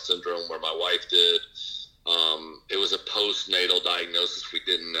 especially Down syndrome, where my wife did. It was a postnatal diagnosis we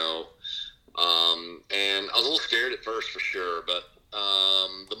didn't know. And I was a little scared at first, for sure, but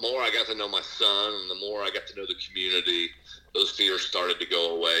the more I got to know my son and the more I got to know the community, those fears started to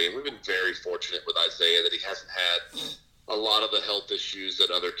go away. And we've been very fortunate with Isaiah that he hasn't had a lot of the health issues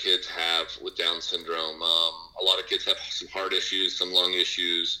that other kids have with Down syndrome. A lot of kids have some heart issues, some lung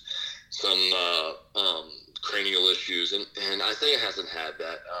issues, some cranial issues, and Isaiah hasn't had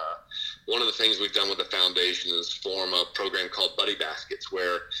that. One of the things we've done with the foundation is form a program called Buddy Baskets,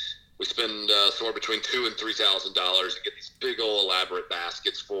 where we spend somewhere between $2,000 and $3,000 and get these big old elaborate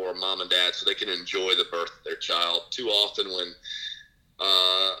baskets for mom and dad so they can enjoy the birth of their child. Too often when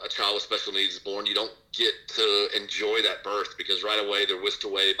a child with special needs is born, you don't get to enjoy that birth because right away they're whisked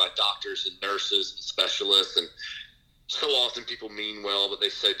away by doctors and nurses and specialists, and so often people mean well, but they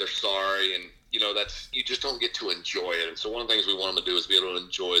say they're sorry, and you just don't get to enjoy it. And so one of the things we want them to do is be able to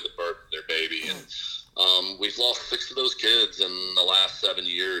enjoy the birth of their baby. And we've lost 6 of those kids in the last 7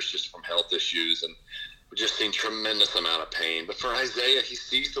 years just from health issues, and we've just seen tremendous amount of pain. But for Isaiah, he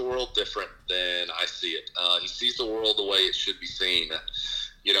sees the world different than I see it. He sees the world the way it should be seen.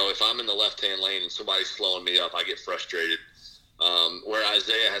 If I'm in the left-hand lane and somebody's slowing me up, I get frustrated. Where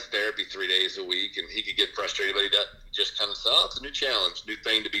Isaiah has therapy 3 days a week, and he could get frustrated, but he just kind of says, it's a new challenge, new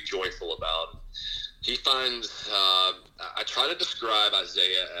thing to be joyful about. He finds, I try to describe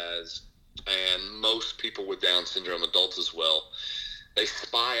Isaiah as, and most people with Down syndrome, adults as well, they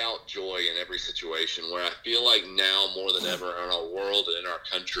spy out joy in every situation, where I feel like now more than ever in our world and in our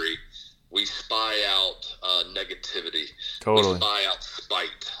country, we spy out negativity. Totally. We spy out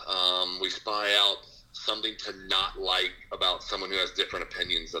spite. We spy out something to not like about someone who has different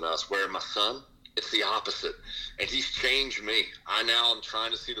opinions than us. Where my son, it's the opposite. And he's changed me. I now am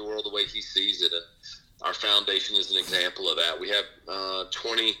trying to see the world the way he sees it. And our foundation is an example of that. We have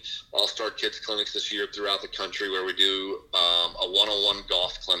 20 All-Star Kids clinics this year throughout the country where we do a one-on-one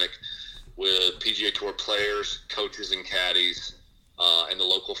golf clinic with PGA Tour players, coaches, and caddies and the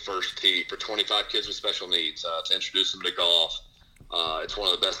local First Tee for 25 kids with special needs to introduce them to golf. It's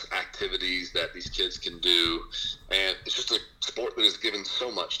one of the best activities that these kids can do, and it's just a sport that has given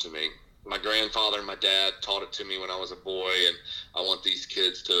so much to me. My grandfather and my dad taught it to me when I was a boy, and I want these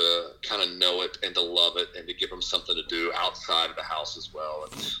kids to kind of know it and to love it and to give them something to do outside of the house as well,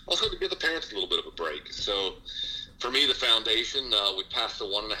 and also to give the parents a little bit of a break. So for me, the foundation, we passed the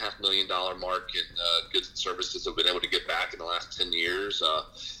 $1.5 million mark in goods and services that we've been able to get back in the last 10 years.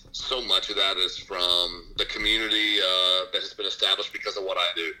 So much of that is from the community that has been established because of what I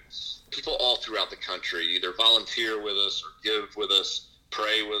do. People all throughout the country either volunteer with us or give with us,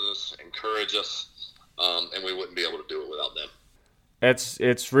 pray with us, encourage us, and we wouldn't be able to do it without them.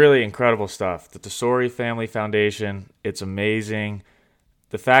 It's really incredible stuff. The Tesori Family Foundation, it's amazing.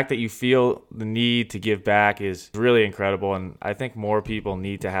 The fact that you feel the need to give back is really incredible, and I think more people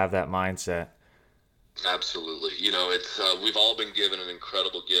need to have that mindset. Absolutely. You know, it's we've all been given an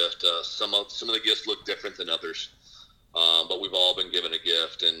incredible gift. Some of the gifts look different than others, but we've all been given a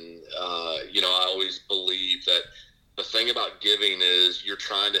gift. And, you know, I always believe that the thing about giving is you're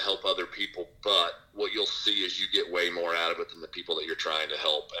trying to help other people, but what you'll see is you get way more out of it than the people that you're trying to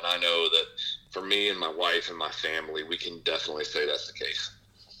help. And I know that for me and my wife and my family, we can definitely say that's the case.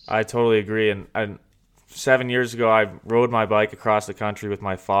 I totally agree. And 7 years ago, I rode my bike across the country with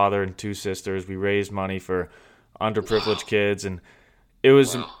my father and two sisters. We raised money for underprivileged kids, and it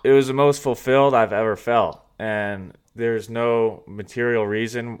was the most fulfilled I've ever felt. And there's no material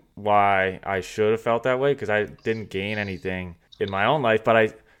reason why I should have felt that way, because I didn't gain anything in my own life, but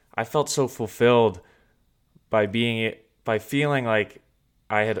I felt so fulfilled by feeling like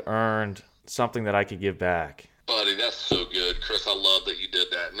I had earned something that I could give back. Buddy, that's so good. Chris, I love that you did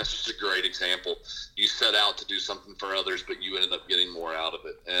that. And that's just a great example. You set out to do something for others, but you ended up getting more out of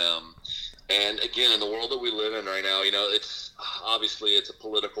it. And again, in the world that we live in right now, you know, it's a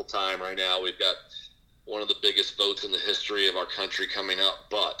political time right now. We've got one of the biggest votes in the history of our country coming up.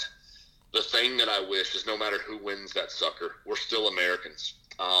 But the thing that I wish is no matter who wins that sucker, we're still Americans.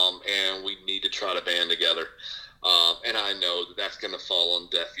 And we need to try to band together. And I know that that's going to fall on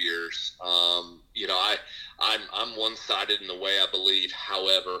deaf ears. You know, I'm one-sided in the way I believe.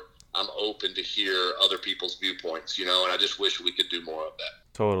 However, I'm open to hear other people's viewpoints, you know, and I just wish we could do more of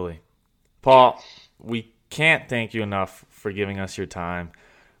that. Totally. Paul, we can't thank you enough for giving us your time.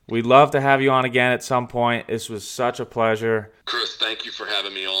 We'd love to have you on again at some point. This was such a pleasure. Chris, thank you for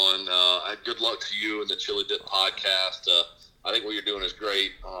having me on. Good luck to you and the Chili Dip podcast. I think what you're doing is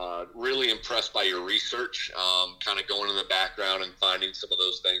great. Really impressed by your research, kind of going in the background and finding some of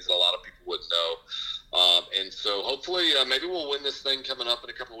those things that a lot of people wouldn't know. And so hopefully maybe we'll win this thing coming up in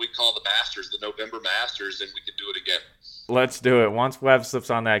a couple of weeks called the Masters, the November Masters, and we can do it again. Let's do it. Once Webb slips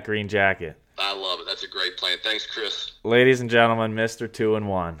on that green jacket. I love it. That's a great plan. Thanks, Chris. Ladies and gentlemen, Mr.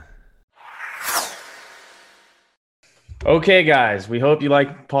 2-1. Okay, guys, we hope you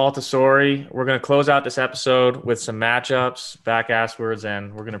like Paul Tesori. We're going to close out this episode with some matchups, back asswards,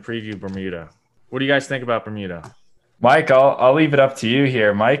 and we're going to preview Bermuda. What do you guys think about Bermuda? Mike, I'll leave it up to you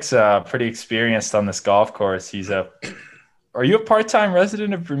here. Mike's pretty experienced on this golf course. Are you a part-time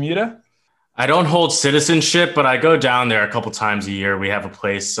resident of Bermuda? I don't hold citizenship, but I go down there a couple times a year. We have a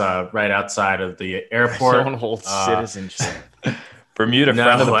place right outside of the airport. I don't hold citizenship. Bermuda,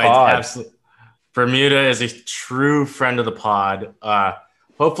 friend of the pod. Absolutely. Bermuda is a true friend of the pod.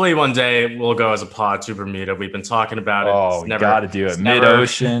 Hopefully one day we'll go as a pod to Bermuda. We've been talking about it. Oh, we got to do it.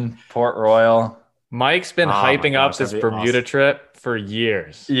 Mid-ocean, Port Royal. Mike's been hyping up this Bermuda trip for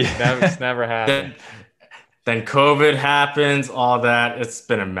years. Yeah. It's never happened. Then COVID happens, all that. It's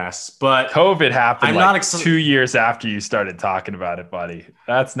been a mess. But COVID happened 2 years after you started talking about it, buddy.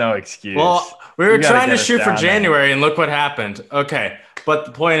 That's no excuse. Well, we were trying to shoot for January, and look what happened. Okay, but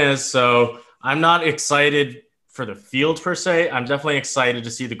the point is, so I'm not excited for the field per se. I'm definitely excited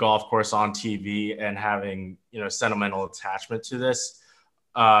to see the golf course on TV and having, sentimental attachment to this,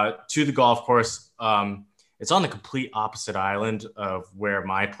 to the golf course. It's on the complete opposite island of where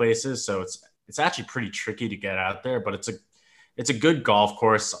my place is, so it's actually pretty tricky to get out there, but it's a good golf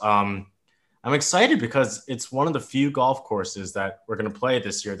course. I'm excited because it's one of the few golf courses that we're going to play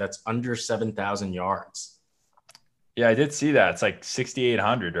this year that's under 7,000 yards. Yeah, I did see that. It's like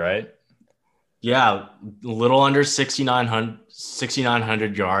 6,800, right? Yeah, a little under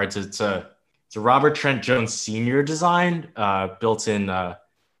 6,900 yards. It's a Robert Trent Jones Sr. design, built in, I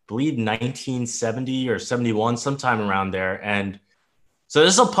believe, 1970 or 71, sometime around there. And so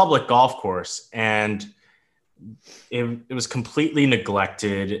this is a public golf course, and it was completely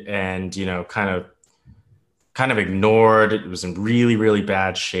neglected and, kind of kind of ignored. It was in really, really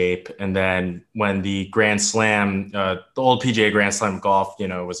bad shape. And then when the Grand Slam, the old PGA Grand Slam golf,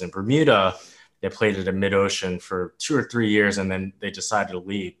 was in Bermuda, they played it in mid-ocean for 2 or 3 years, and then they decided to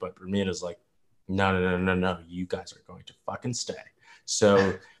leave. But Bermuda's like, no, you guys are going to fucking stay.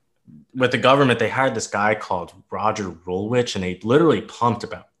 So with the government, they hired this guy called Roger Rulwich, and they literally pumped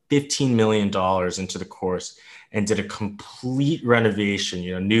about $15 million into the course and did a complete renovation,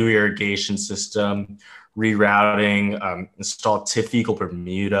 new irrigation system, rerouting, installed TIFF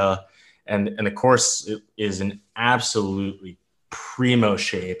Bermuda. And the course is in absolutely primo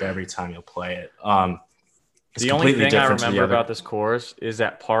shape every time you'll play it. The only thing I remember about this course is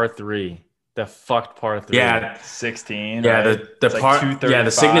that par 3. The fucked par 3. Yeah, 16. Yeah, right? the par. Yeah,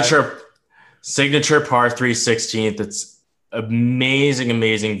 the signature par 3 16th. It's amazing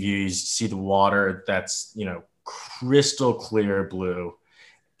views. You see the water that's crystal clear blue,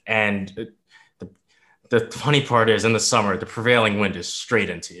 and the funny part is in the summer the prevailing wind is straight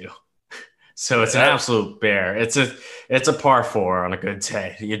into you. So it's an absolute bear. It's a par 4 on a good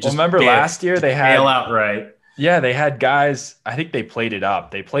day. You just remember last year they had bail outright. Yeah, they had guys. I think they played it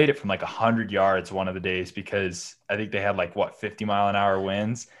up. They played it from like 100 yards one of the days because I think they had 50-mile-an-hour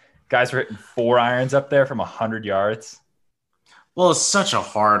winds. Guys were hitting 4 irons up there from 100 yards. Well, it's such a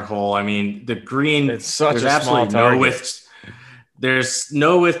hard hole. I mean, the green. It's such a small target. No width. There's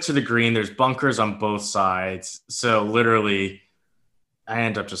no width to the green. There's bunkers on both sides. So literally, I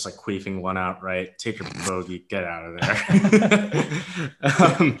end up just queefing one out. Right, take your bogey, get out of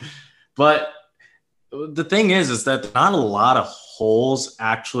there. But the thing is that not a lot of holes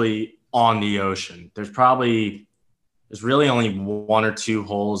actually on the ocean. There's really only 1 or 2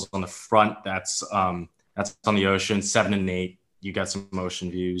 holes on the front that's on the ocean. 7 and 8, you got some ocean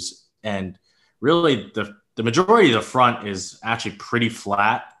views, and really the majority of the front is actually pretty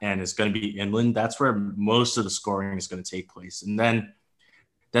flat and is going to be inland. That's where most of the scoring is going to take place, and then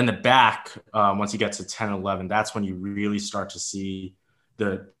the back, once you get to 10 and 11, that's when you really start to see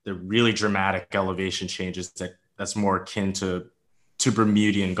the really dramatic elevation changes that's more akin to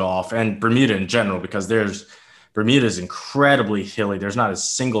Bermudian golf and Bermuda in general, because Bermuda is incredibly hilly. There's not a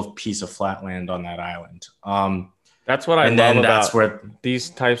single piece of flat land on that island. That's what I love about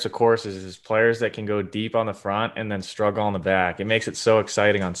these types of courses is players that can go deep on the front and then struggle on the back. It makes it so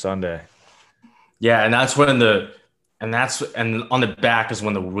exciting on Sunday. Yeah, and that's when on the back is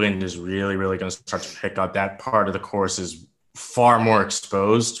when the wind is really, really going to start to pick up. That part of the course is far more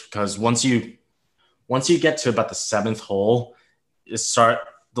exposed because once you get to about the 7th hole,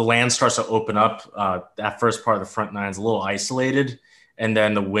 the land starts to open up. That first part of the front nine is a little isolated, and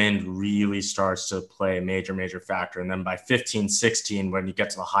then the wind really starts to play a major factor. And then by 15, 16, when you get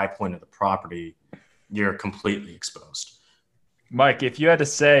to the high point of the property, you're completely exposed. Mike, if you had to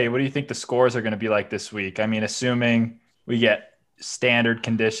say, what do you think the scores are going to be like this week? I mean, assuming we get standard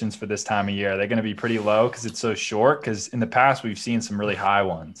conditions for this time of year, they're going to be pretty low because it's so short, because in the past we've seen some really high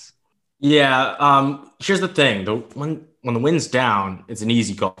ones. Yeah. Here's the thing. When the wind's down, it's an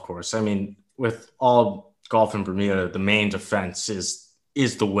easy golf course. I mean, with all golf in Bermuda, the main defense is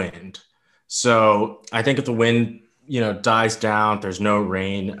the wind. So I think if the wind, dies down, there's no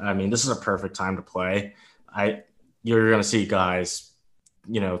rain, I mean, this is a perfect time to play. You're going to see guys,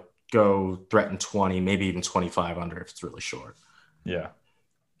 go threaten 20, maybe even 25 under if it's really short. Yeah.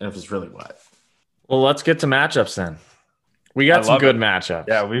 And if it's really wet. Well, let's get to matchups then. We got some good matchups.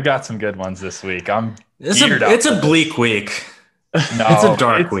 Yeah, we've got some good ones this week. It's a bleak week. No, it's a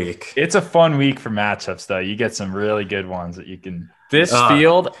dark week. It's a fun week for matchups, though. You get some really good ones that you can. This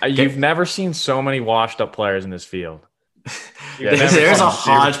field, you've never seen so many washed up players in this field. There's a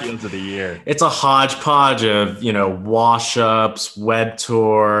hodgepodge of the year. It's a hodgepodge of wash ups, web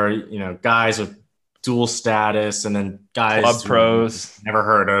tour, guys with dual status, and then guys club pros never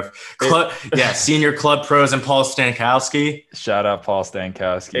heard of. Senior club pros and Paul Stankowski. Shout out Paul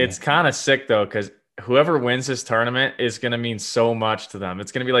Stankowski. It's kind of sick though, because whoever wins this tournament is going to mean so much to them.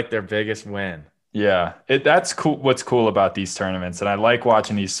 It's going to be like their biggest win. Yeah, that's cool. What's cool about these tournaments, and I like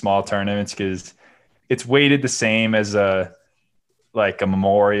watching these small tournaments because it's weighted the same as a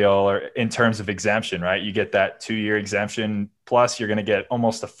memorial or in terms of exemption, right? You get that 2-year exemption, plus you're going to get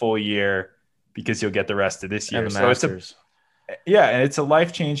almost a full year because you'll get the rest of this year. And the Masters. And it's a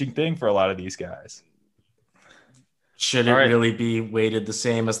life-changing thing for a lot of these guys. Should it really be weighted the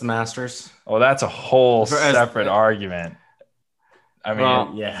same as the Masters? Oh, that's a whole separate argument. I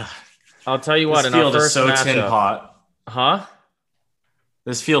mean, yeah. I'll tell you what. This field is so tin pot. Huh?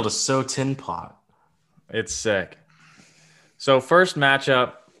 This field is so tin pot. It's sick. So first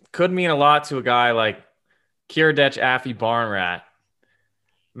matchup could mean a lot to a guy like Kiradech Affy Barnrat.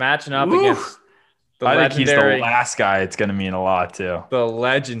 Matching up against I think he's the last guy it's going to mean a lot to. The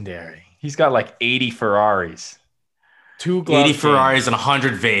legendary. He's got like 80 Ferraris. 2 gloves. 80 Ferraris and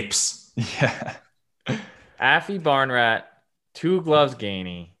 100 vapes. Yeah. Affy Barnrat, 2 gloves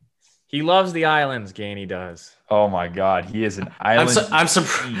Gainey. He loves the islands, Gainey does. Oh my God. He is an island. I'm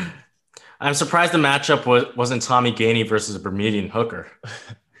surprised the matchup wasn't Tommy Gainey versus a Bermudian hooker.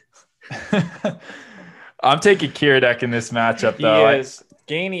 I'm taking Kiradech in this matchup, though.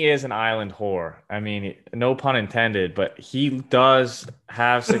 Gainey is an island whore. I mean, no pun intended, but he does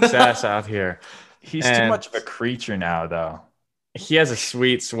have success out here. He's too much of a creature now, though. He has a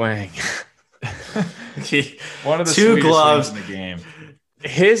sweet swing. One of the 2 sweetest gloves swings in the game.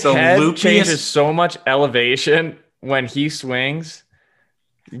 His head changes so much elevation when he swings.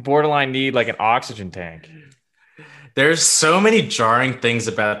 You borderline need like an oxygen tank. There's so many jarring things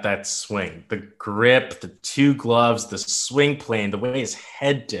about that swing. The grip, the 2 gloves, the swing plane, the way his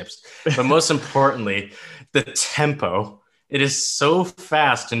head dips. But most importantly, the tempo. It is so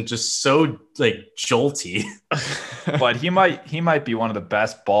fast and just so like jolty. But he might be one of the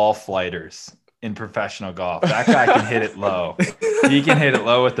best ball flighters in professional golf. That guy can hit it low. He can hit it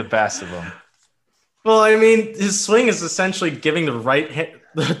low with the best of them. Well, I mean, his swing is essentially giving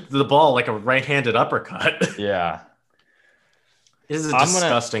the ball like a right-handed uppercut. Yeah. It is a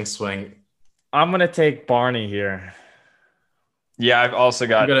disgusting swing. I'm gonna take Barney here. Yeah, I've also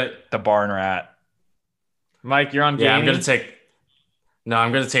got the Barn Rat. Mike, you're on Gainey? Yeah, I'm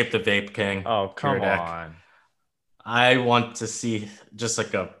gonna take the Vape King. Oh, come on. I want to see just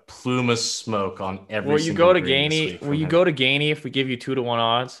like a plume of smoke on every. Will you go to Gainey? Will you go to Gainey if we give you 2-1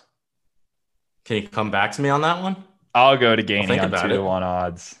 odds? Can you come back to me on that one? I'll go to Gainey on 2-1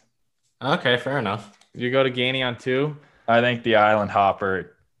 odds. Okay, fair enough. You go to Gainey on 2? I think the Island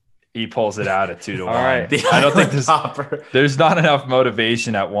Hopper, he pulls it out at 2-1. All right. I don't think there's not enough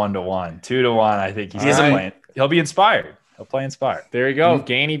motivation at 1-1. 2-1, I think he's playing. He'll be inspired. He'll play inspired. There you go.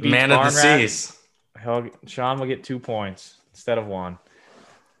 Gainey beats Man of the Seas. Sean will get 2 points instead of 1.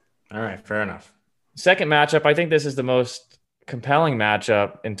 All right, fair enough. Second matchup, I think this is the most compelling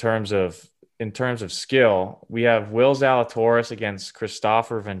matchup in terms of skill. We have Will Zalatoris against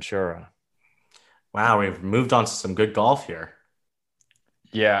Christopher Ventura. Wow, we've moved on to some good golf here.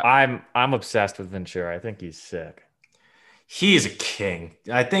 Yeah, I'm obsessed with Ventura. I think he's sick. He's a king.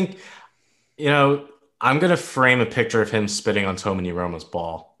 I think, I'm gonna frame a picture of him spitting on Tony Romo's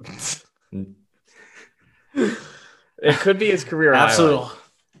ball. It could be his career Absolutely. highlight.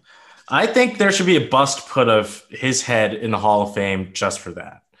 I think there should be a bust put of his head in the Hall of Fame just for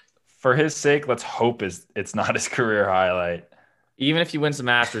that. For his sake, let's hope it's not his career highlight. Even if he wins the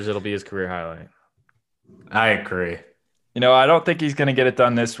Masters, it'll be his career highlight. I agree. I don't think he's going to get it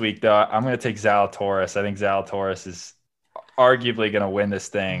done this week, though. I'm going to take Zalatoris. I think Zalatoris is arguably going to win this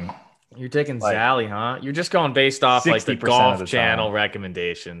thing. You're taking Zally, huh? You're just going based off like the Golf Channel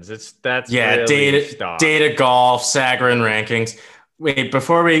recommendations. Data Golf, Sagarin rankings. Wait,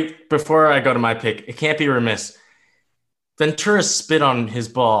 before I go to my pick, it can't be remiss. Ventura spit on his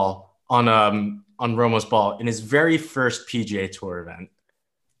ball on Romo's ball in his very first PGA Tour event.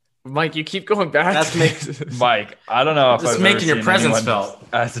 Mike, you keep going back. Mike, I don't know if just I've making your presence felt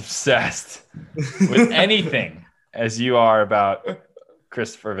as obsessed with anything as you are about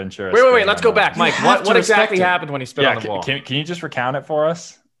Christopher Ventura. Wait. Let's go back, Mike. What exactly happened when he spit on the ball? Can you just recount it for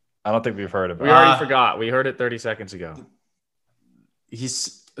us? I don't think we've heard about it. We already forgot. We heard it 30 seconds ago. Tony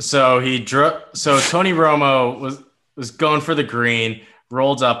Romo was going for the green,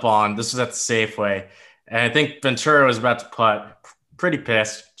 rolled up on. This was at the Safeway, and I think Ventura was about to putt. Pretty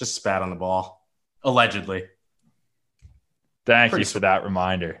pissed, just spat on the ball, allegedly. Thank you for that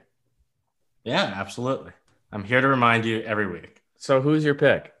reminder. Yeah, absolutely. I'm here to remind you every week. So who's your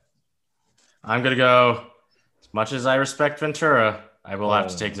pick? I'm going to go, as much as I respect Ventura, I will have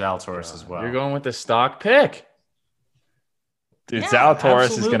to take Zalatoris as well. You're going with the stock pick. Dude,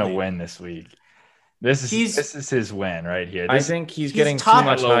 Zalatoris is going to win this week. This is his win right here. I think he's getting too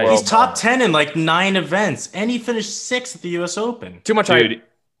much hype. He's top 10 in like 9 events, and he finished 6th at the U.S. Open. Too much hype.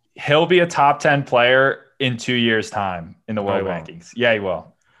 He'll be a top 10 player in 2 years' time in the world rankings. Yeah, he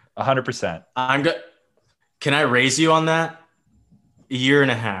will. 100%. Can I raise you on that? A year and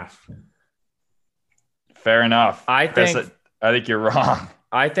a half. Fair enough. I think you're wrong.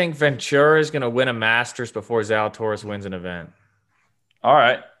 I think Ventura is going to win a Masters before Zalatoris wins an event. All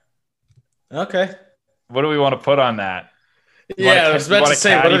right. Okay. What do we want to put on that? I was about to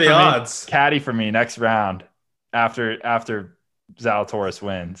say, what are the odds? Caddy for me next round after Zalatoris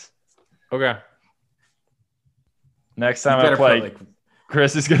wins. Okay. Next time I play,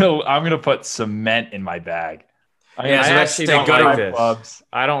 Chris is I'm gonna put cement in my bag. I actually don't like this.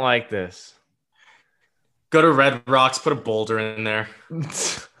 I don't like this. Go to Red Rocks, put a boulder in there.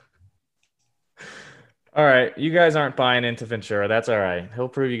 All right, you guys aren't buying into Ventura. That's all right. He'll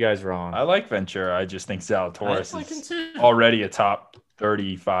prove you guys wrong. I like Ventura. I just think Zalatoris I like him is too. already a top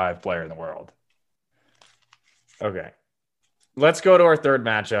 35 player in the world. Okay. Let's go to our third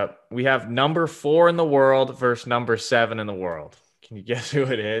matchup. We have number 4 in the world versus number 7 in the world. Can you guess who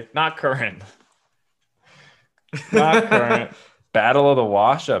it is? Not current. Not current. Battle of the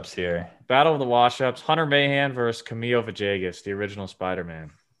wash-ups here. Battle of the Wash-Ups. Hunter Mahan versus Camilo Villegas, the original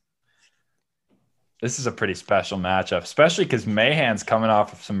Spider-Man. This is a pretty special matchup, especially because Mahan's coming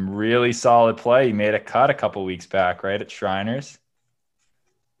off of some really solid play. He made a cut a couple weeks back, right, at Shriners.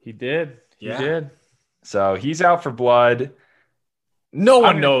 He did. Yeah. He did. So he's out for blood. No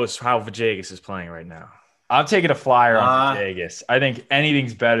one knows how Villegas is playing right now. I'm taking a flyer on Villegas. I think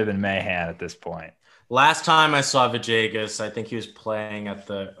anything's better than Mahan at this point. Last time I saw Villegas, I think he was playing at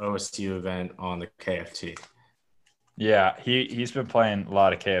the OSU event on the KFT. Yeah, he's been playing a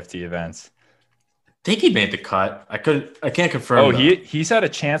lot of KFT events. I think he made the cut. I can't confirm. Oh, he's had a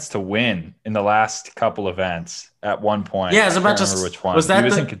chance to win in the last couple events at one point. Yeah, I was about to remember which one. He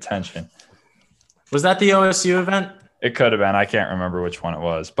was in contention. Was that the OSU event? It could have been. I can't remember which one it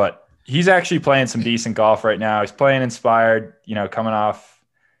was, but he's actually playing some decent golf right now. He's playing inspired, coming off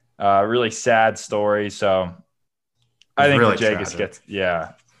a really sad story. So I think really Villegas gets,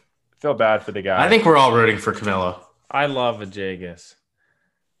 feel bad for the guy. I think we're all rooting for Camilo. I love Villegas.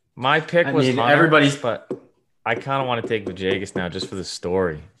 My pick was Hunter, everybody's, but I kind of want to take Villegas now just for the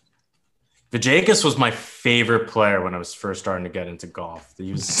story. Villegas was my favorite player when I was first starting to get into golf.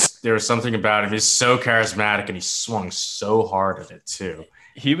 There was something about him. He's so charismatic and he swung so hard at it too.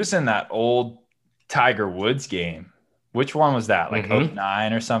 He was in that old Tiger Woods game. Which one was that? Like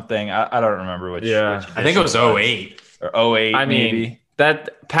 09 or something? I don't remember which. Yeah. Which I think it was 08. Or 08 I mean, maybe.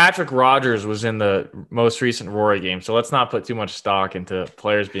 that Patrick Rogers was in the most recent Rory game, so let's not put too much stock into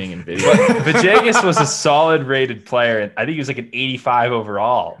players being in video. Villegas was a solid rated player. And I think he was like an 85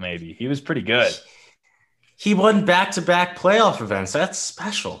 overall, maybe. He was pretty good. He won back-to-back playoff events. That's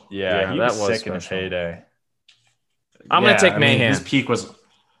special. Yeah, he that was was sick in his special. heyday. I'm going to take Mahan. His peak was...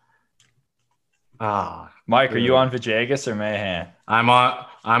 Mike, are you on Villegas or Mahan? I'm on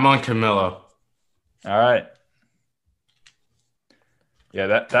Camilo. All right.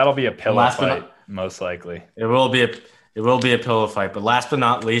 Yeah, that'll be a pillow Last but fight, not- most likely. It will be a pillow fight. But last but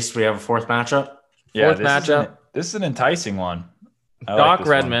not least, we have a fourth matchup. Fourth matchup. This is an enticing one. I like Doc this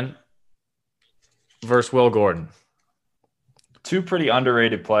one. Redman versus Will Gordon. Two pretty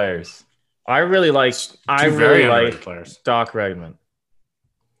underrated players. I really like Players. Doc Redman.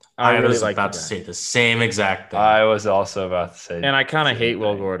 I really was like about the to guy. say the same exact thing. I was also about to say. And I kind of hate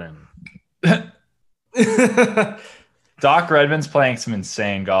Will Gordon. Doc Redman's playing some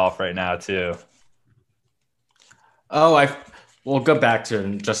insane golf right now too. We'll go back to it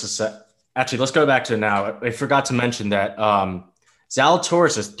in just a sec. Actually, let's go back to it now. I forgot to mention that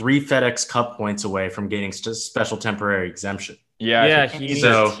Zalatoris is 3 FedEx Cup points away from getting special temporary exemption. Yeah, he's a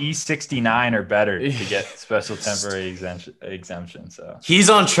T69 or better to get special temporary exemption. So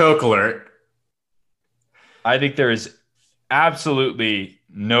He's on choke alert. I think there is absolutely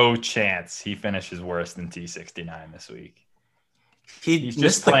no chance he finishes worse than T69 this week. He's just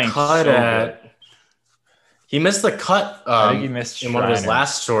missed the playing cut so at. He missed the cut. I think he missed in one of his Shriners.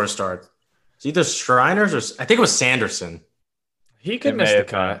 last tour starts. It's either Shriners or I think it was Sanderson. He could It miss may the have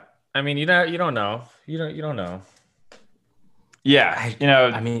been. cut. I mean, you don't know. You don't know. Yeah,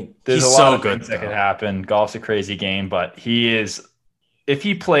 I mean, there's he's a lot so of good. things that could happen. Golf's a crazy game, but he is. If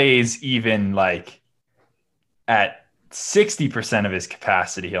he plays even like at 60% of his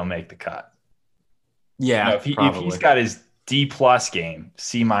capacity, he'll make the cut. Yeah, If he's got his D+ game,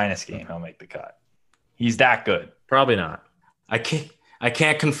 C- game, he'll make the cut. He's that good. Probably not. I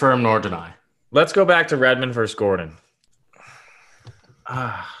can't confirm nor deny. Let's go back to Redmond versus Gordon.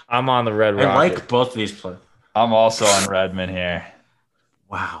 I'm on the Red Rocket. I like both of these players. I'm also on Redman here.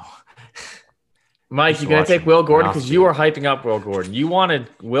 Wow. Mike, Just you going to watching take Will Gordon? Ralph, Because you were hyping up Will Gordon. You wanted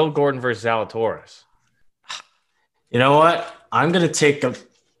Will Gordon versus Zalatoris. You know what? I might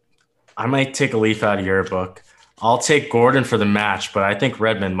take a leaf out of your book. I'll take Gordon for the match, but I think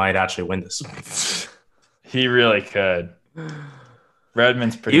Redmond might actually win this. He really could.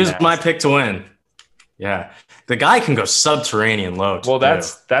 Redman's pretty. He was nasty. my pick to win. Yeah. The guy can go subterranean low. Well,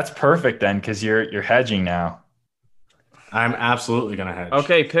 that's perfect then, because you're hedging now. I'm absolutely gonna hedge.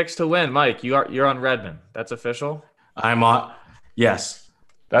 Okay, picks to win. Mike, you're on Redmond. That's official? I'm on. Yes.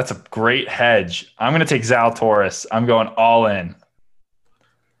 That's a great hedge. I'm going to take Zalatoris. I'm going all in.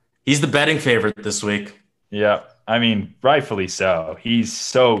 He's the betting favorite this week. Yep. I mean, rightfully so. He's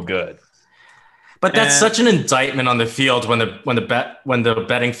so good. But that's such an indictment on the field when the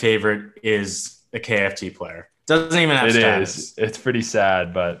betting favorite is a KFT player. Doesn't even have status. It is. It's pretty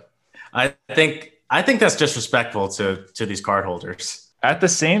sad, but I think that's disrespectful to these card holders. At the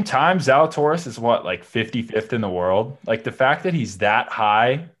same time, Zalatoris is what, like 55th in the world? Like the fact that he's that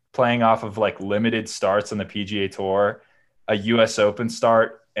high playing off of like limited starts on the PGA Tour, a US Open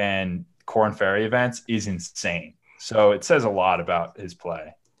start, and Korn Ferry events is insane. So it says a lot about his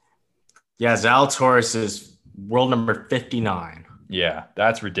play. Yeah, Zalatoris is world number 59. Yeah,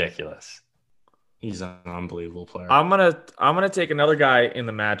 that's ridiculous. He's an unbelievable player. I'm gonna take another guy in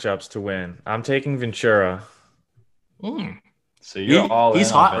the matchups to win. I'm taking Ventura. So you're all in.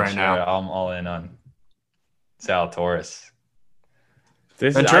 He's on hot Ventura. right now. I'm all in on Zalatoris.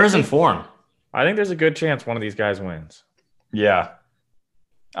 Ventura's in form. I think there's a good chance one of these guys wins. Yeah,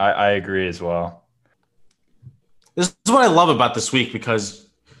 I agree as well. This is what I love about this week because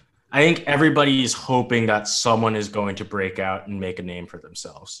I think everybody is hoping that someone is going to break out and make a name for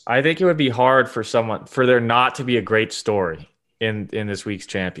themselves. I think it would be hard for there not to be a great story in this week's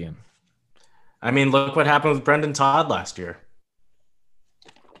champion. I mean, look what happened with Brendan Todd last year.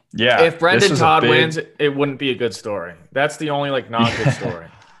 Yeah. If Brendan Todd wins, it wouldn't be a good story. That's the only not good story.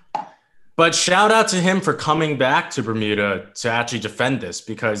 But shout out to him for coming back to Bermuda to actually defend this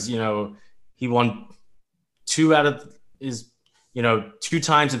because, he won 2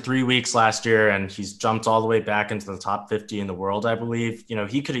 times in 3 weeks last year, and he's jumped all the way back into the top 50 in the world, I believe.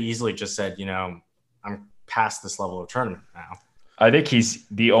 He could have easily just said, I'm past this level of tournament now. I think he's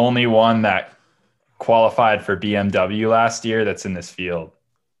the only one that qualified for BMW last year that's in this field.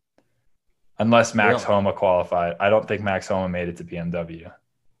 Unless Max Homa qualified. I don't think Max Homa made it to BMW.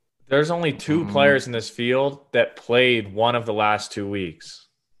 There's only 2 players in this field that played one of the last 2 weeks.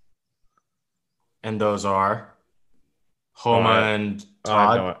 And those are Homa and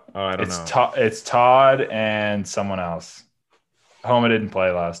Todd. I don't know. It's Todd and someone else. Homa didn't play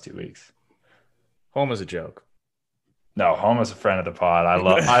the last 2 weeks. Homa's a joke. No, Homa's a friend of the pod.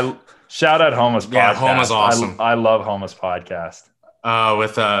 I shout out Homa's podcast. Yeah, Homa's awesome. I love Homa's podcast.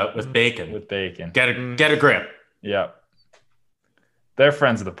 With Bacon. With Bacon. Get a grip. Yep. They're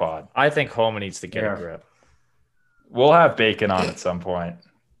friends of the pod. I think Homa needs to get a grip. We'll have Bacon on at some point.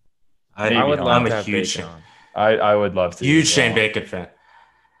 I would love to have huge Bacon on. I would love to. Huge Shane Bacon fan.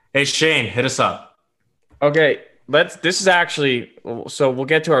 Hey, Shane, hit us up. Okay, this is actually, so we'll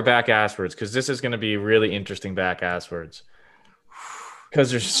get to our back asswords because this is going to be really interesting back asswords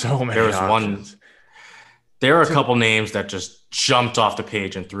because there's so many options. There are a couple names that just jumped off the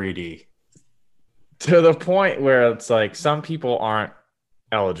page in 3D. To the point where it's like some people aren't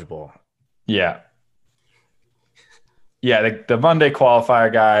eligible. Yeah. Yeah, the Monday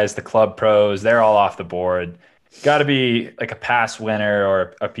qualifier guys, the club pros, they're all off the board. Got to be like a past winner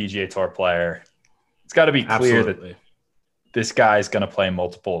or a PGA Tour player. It's got to be clear that this guy's going to play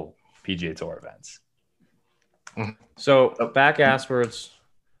multiple PGA Tour events. So back asswords,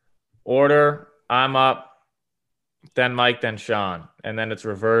 order, I'm up, then Mike, then Sean, and then it's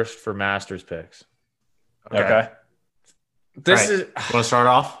reversed for Masters picks. Okay. This is. Want to start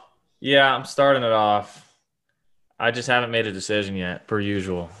off? Yeah, I'm starting it off. I just haven't made a decision yet, per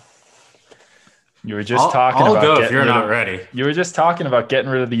usual. You were just talking about. I'll go if you're not ready. You were just talking about getting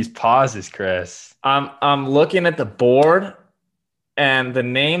rid of these pauses, Chris. I'm looking at the board, and the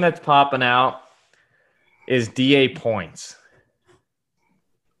name that's popping out is DA Points.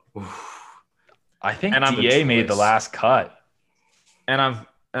 I think DA made the last cut, and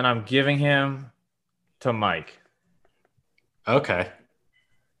I'm giving him to Mike. Okay.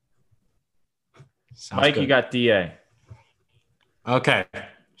 Sounds Mike, good. you got DA. Okay.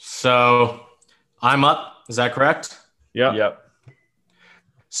 So I'm up. Is that correct? Yep.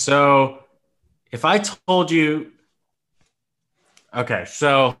 So if I told you, okay,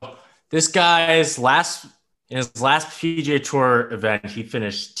 so this guy's in his last PGA Tour event, he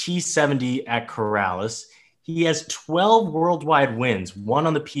finished T70 at Corrales. He has 12 worldwide wins, 1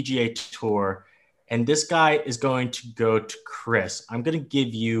 on the PGA Tour, and this guy is going to go to Chris. I'm going to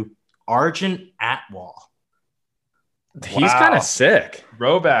give you Arjun Atwal. He's kind of sick.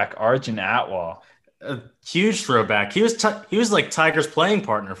 Throwback Arjun Atwal. A huge throwback. He was like Tiger's playing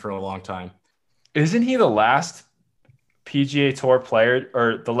partner for a long time. Isn't he the last PGA Tour player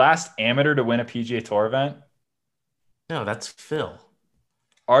or the last amateur to win a PGA Tour event? No, that's Phil.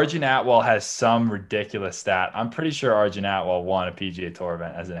 Arjun Atwal has some ridiculous stat. I'm pretty sure Arjun Atwal won a PGA Tour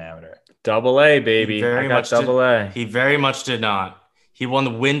event as an amateur. AA, baby. I got AA. He very much did not. He won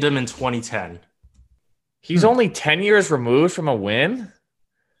the Wyndham in 2010. He's only 10 years removed from a win?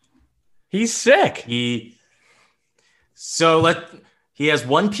 He's sick. He's He has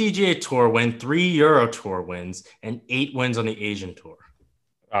 1 PGA Tour win, 3 Euro Tour wins, and 8 wins on the Asian Tour.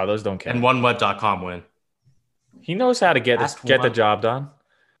 Oh, those don't count. And 1 Web.com win. He knows how to get the job done.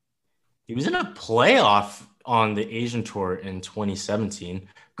 He was in a playoff on the Asian Tour in 2017.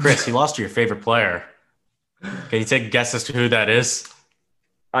 Chris, he lost to your favorite player. Can you take a guess as to who that is?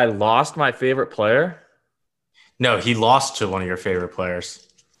 I lost my favorite player? No, he lost to one of your favorite players.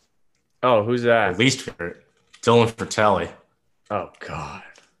 Oh, who's that? At least favorite. Dylan Fratelli. Oh, God.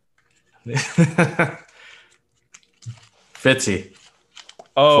 Fitzy.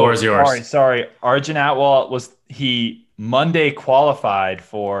 Oh, Floor is yours. Sorry. Arjun Atwal he Monday qualified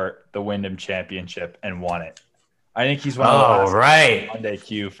for the Wyndham Championship and won it. I think he's one of the last right. Monday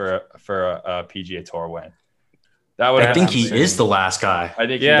queue for a PGA Tour win. I think he is the last guy. I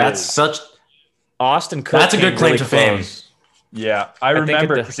think that's such. Austin Cook. That's a good claim to fame. Yeah, I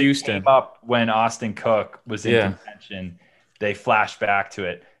remember Houston came up when Austin Cook was in contention. They flashed back to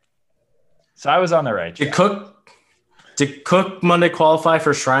it, so I was on the right track. Did Cook Monday qualify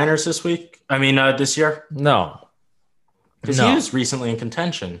for Shriners this week? I mean, this year? No, because he was recently in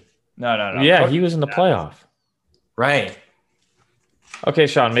contention. No. Yeah, Cook, he was in the playoff. Right. Okay,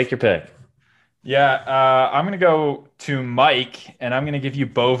 Sean, make your pick. Yeah, I'm gonna go to Mike, and I'm gonna give you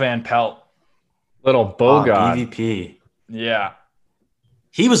Bo Van Pelt. Little Bogart. BVP. Yeah,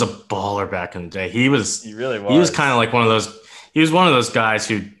 he was a baller back in the day. He really was. He was kind of like one of those. He was one of those guys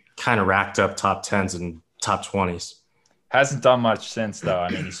who kind of racked up top 10s and top 20s. Hasn't done much since though. I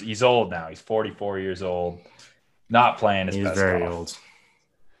mean, he's old now. He's 44 years old. Not playing his best. He's very old.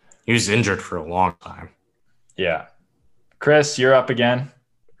 He was injured for a long time. Yeah. Chris, you're up again.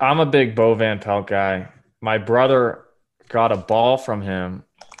 I'm a big Bo Van Pelt guy. My brother got a ball from him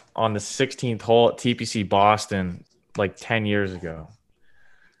on the 16th hole at TPC Boston like 10 years ago.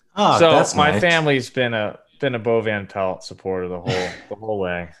 Oh, so that's my nice. family's been a Bo Van Pelt supporter the whole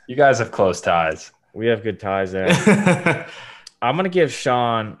way. You guys have close ties. We have good ties there. I'm gonna give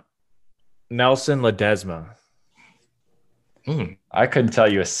Sean Nelson Ledesma. I couldn't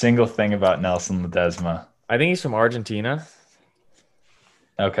tell you a single thing about Nelson Ledesma. I think he's from Argentina.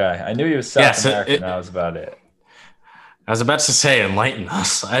 Okay, I knew he was South American. That was about it. I was about to say, enlighten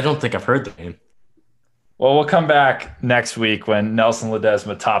us. I don't think I've heard the name. Well, we'll come back next week when Nelson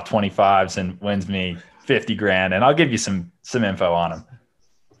Ledesma top 25s and wins me 50 grand, and I'll give you some info on him.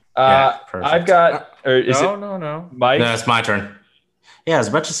 I've got, or is it no, Mike? No, it's my turn. Yeah, I was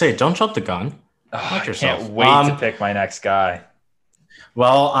about to say, don't jump the gun. I can't wait to pick my next guy.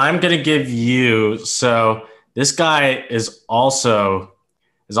 Well, I'm gonna give you. So this guy is also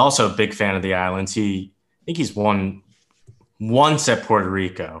a big fan of the islands. I think he's won once at Puerto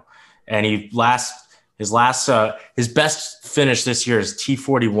Rico, and his best finish this year is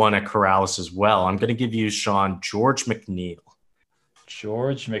T41 at Corrales as well. I'm gonna give you George McNeil.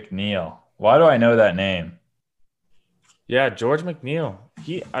 George McNeil. Why do I know that name? Yeah, George McNeil.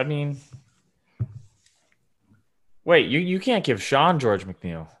 Wait, you can't give Sean George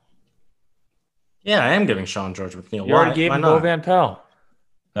McNeil. Yeah, I am giving Sean George McNeil. You already gave him Bo Van Pelt.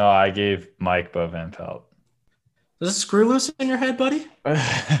 No, I gave Mike Bo Van Pelt. Is this screw loose in your head, buddy?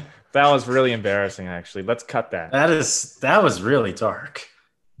 That was really embarrassing, actually. Let's cut that. That was really dark.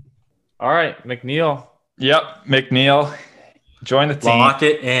 All right, McNeil. Yep, McNeil. Join the team. Lock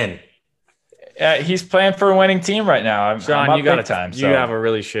it in. He's playing for a winning team right now. Sean, you have a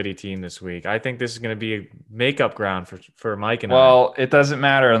really shitty team this week. I think this is going to be a makeup ground for Mike and I. Well, it doesn't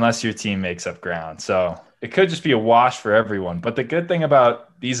matter unless your team makes up ground. So it could just be a wash for everyone. But the good thing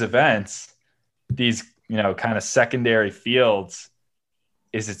about these events, these kind of secondary fields,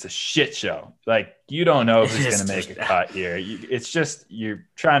 is it's a shit show. Like, you don't know who's going to make a cut here. It's just you're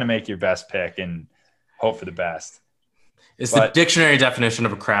trying to make your best pick and hope for the best. It's the dictionary definition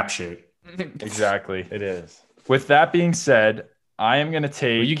of a crapshoot. Exactly. It is. With that being said, I am going to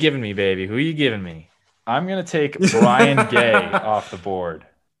take... Who you giving me, baby? Who are you giving me? I'm going to take Brian Gay off the board.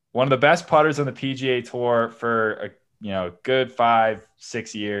 One of the best putters on the PGA Tour for a good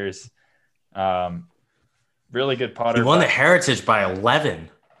 5-6 years. Really good putter. He won the Heritage by 11.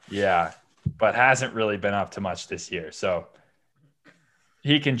 Yeah, but hasn't really been up to much this year. So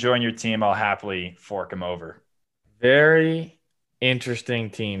he can join your team. I'll happily fork him over. Very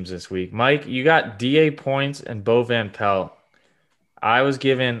interesting teams this week. Mike, you got DA Points and Bo Van Pelt. I was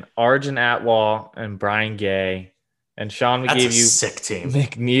given Arjun Atwal and Brian Gay. And Sean, we gave you sick team.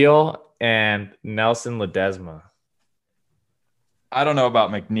 McNeil and Nelson Ledesma. I don't know about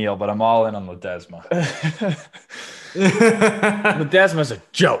McNeil, but I'm all in on Ledesma. Ledesma's a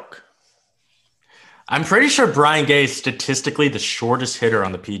joke. I'm pretty sure Brian Gay is statistically the shortest hitter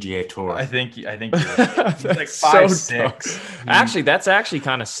on the PGA Tour. I think you're right. He's like So 5'6". Actually, that's actually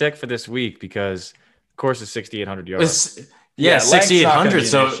kind of sick for this week because, of course, it's 6,800 yards. Yeah, length's not gonna 6,800. be an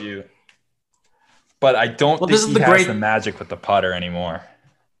So, issue. But I don't think this is he the has great- the magic with the putter anymore.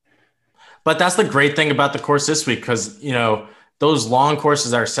 but that's the great thing about the course this week because, those long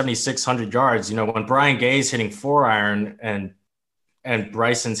courses are 7,600 yards. When Brian Gay's hitting 4-iron and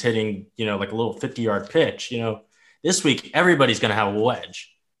Bryson's hitting, like a little 50-yard pitch, this week everybody's going to have a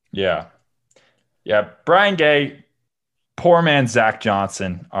wedge. Yeah. Yeah. Brian Gay, poor man Zach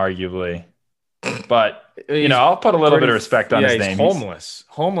Johnson, arguably. But, I'll put a little bit of respect on his name. He's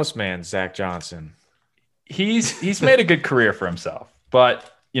homeless man, Zach Johnson. He's made a good career for himself. But,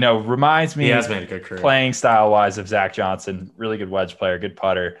 reminds me He has made a good career. playing style-wise of Zach Johnson. Really good wedge player, good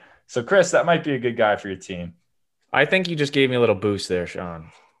putter. So, Chris, that might be a good guy for your team. I think you just gave me a little boost there, Sean.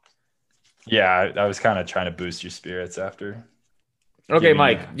 Yeah, I was kind of trying to boost your spirits after. Okay, giving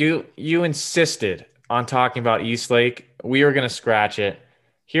Mike, you insisted on talking about Eastlake. We are going to scratch it.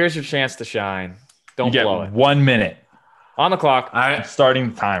 Here's your chance to shine. Don't You get blow it. 1 minute. On the clock. I'm starting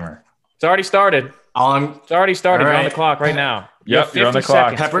the timer. It's already started. It's already started. All You're on the right. clock right now. You Yep, have you're on the 50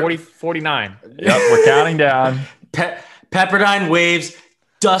 clock. seconds, 49. Yep, we're counting down. Pepperdine Waves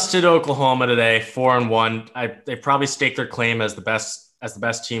dusted Oklahoma today, 4-1. They probably staked their claim as the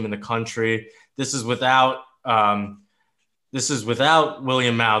best team in the country. This is without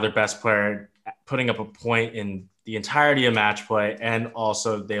William Mao, their best player, putting up a point in the entirety of match play, and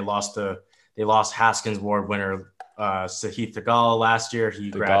also they lost Haskins Award winner Sahith Theegala last year.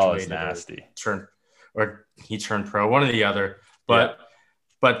 He graduated, nasty. He turned pro, one or the other. But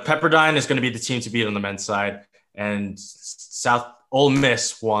Pepperdine is going to be the team to beat on the men's side, and Ole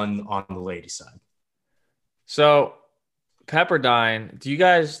Miss won on the ladies' side. So, Pepperdine, did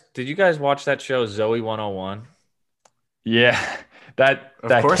you guys watch that show Zoe 101? Yeah, that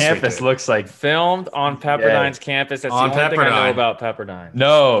course we campus did. looks like Filmed on Pepperdine's campus. That's On the only thing I know Pepperdine. about Pepperdine.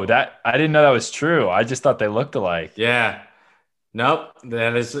 no. That I didn't know that was true. I just thought they looked alike. Yeah. Nope.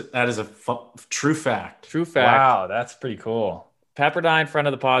 That is a true fact. True fact. Wow, that's pretty cool. Pepperdine, friend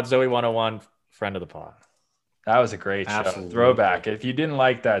of the pod. Zoe 101, friend of the pod. That was a great show. Absolutely. Throwback. If you didn't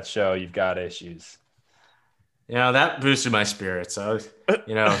like that show, you've got issues. That boosted my spirits. So,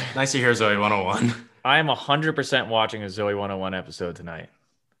 nice to hear Zoe 101. I am 100% watching a Zoe 101 episode tonight.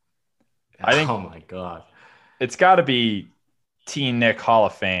 I think Oh my god. it's got to be Teen Nick Hall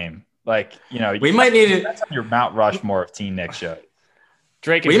of Fame. Like, We might need to. that's on your Mount Rushmore of Teen Nick show.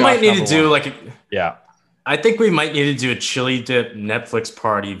 Drake and We Josh might need to number do one. Yeah. I think we might need to do a chili dip Netflix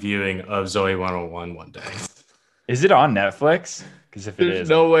party viewing of Zoe 101 one day. Is it on Netflix? Because if it There's is,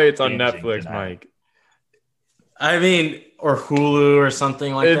 no way it's on binging Netflix, tonight. Mike. I mean, or Hulu or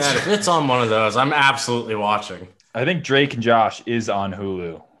something like It's- that. If it's on one of those, I'm absolutely watching. I think Drake and Josh is on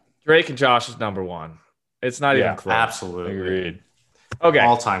Hulu. Drake and Josh is number one. It's not Yeah, even close. Absolutely. Agreed. Okay,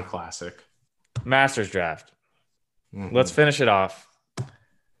 All-time classic. Masters draft. Mhm. Let's finish it off.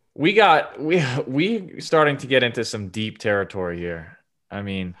 We starting to get into some deep territory here. I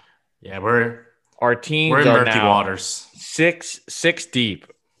mean, Yeah, we're our teams in are murky now waters. six deep.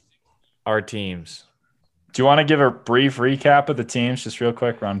 Our teams. Do you want to give a brief recap of the teams, just real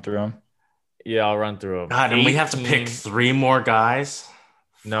quick, run through them? Yeah, I'll run through them. God, and we have to pick 3 more guys.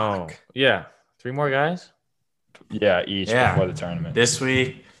 No. Yeah. 3 more guys? Yeah, each Yeah. before the tournament. This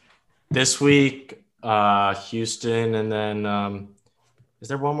week, Houston, and then is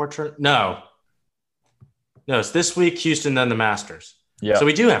there one more turn? No, it's this week, Houston, then the Masters. Yeah, So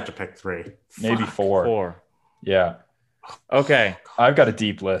we do have to pick 3. maybe Fuck. 4. 4. Yeah, Okay. I've got a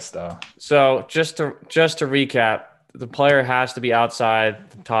deep list though. So just to recap, the player has to be outside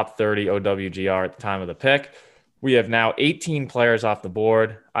the top 30 OWGR at the time of the pick. We have now 18 players off the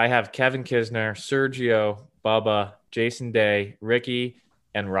board. I have Kevin Kisner, Sergio, Bubba, Jason Day, Ricky,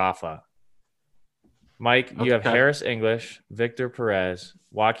 and Rafa. Mike, you have Okay. Harris English, Victor Perez,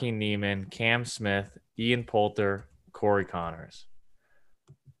 Joaquin Neiman, Cam Smith, Ian Poulter, Corey Connors.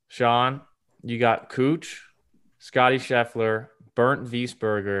 Sean, you got Cooch, Scotty Scheffler, Bernd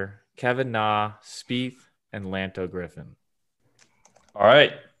Wiesberger, Kevin Na, Spieth, and Lanto Griffin. All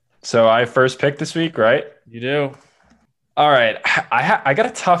right, so I first pick this week, right? You do. All right, I got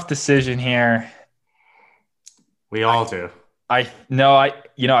a tough decision here. We all do. I've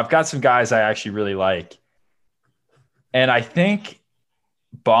got some guys I actually really like, and I think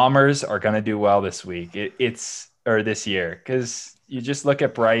Bombers are going to do well this week. This year, because you just look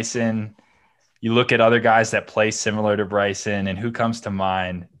at Bryson, you look at other guys that play similar to Bryson, and who comes to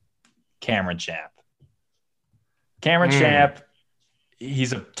mind? Cameron Champ. Cameron Champ,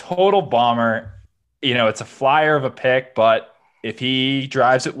 he's a total bomber. it's a flyer of a pick, but if he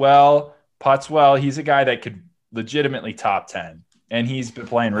drives it well, putts well, he's a guy that could legitimately top 10. And he's been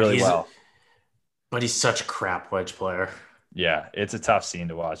playing really well. But he's such a crap wedge player. Yeah, it's a tough scene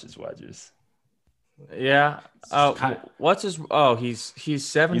to watch his wedges. Yeah. What's his? Oh, he's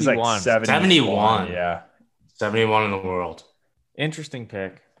 71. He's like 71. Yeah. 71 in the world. Interesting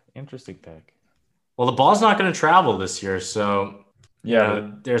pick. Well, the ball's not going to travel this year, so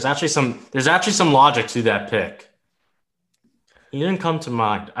there's actually some logic to that pick. He didn't come to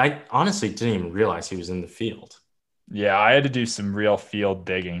mind. I honestly didn't even realize he was in the field. Yeah, I had to do some real field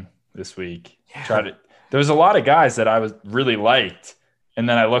digging this week. Yeah. There was a lot of guys that I was really liked, and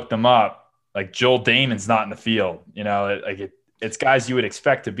then I looked them up. Like Joel Damon's not in the field. It's guys you would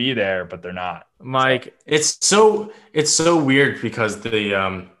expect to be there, but they're not. Mike, so. It's so weird because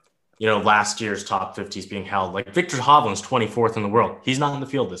the last year's top 50 is being held. Like Victor Hovland's 24th in the world. He's not in the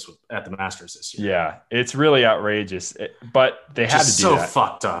field at the Masters this year. Yeah, it's really outrageous. But they had to do so that.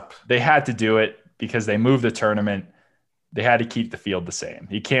 Fucked up. They had to do it because they moved the tournament. They had to keep the field the same.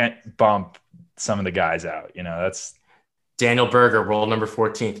 You can't bump some of the guys out. That's Daniel Berger, world number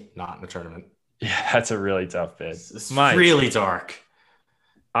 14th, not in the tournament. Yeah, that's a really tough bid. It's really dark.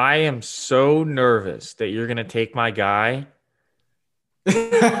 I am so nervous that you're going to take my guy.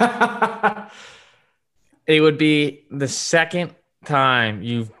 It would be the second time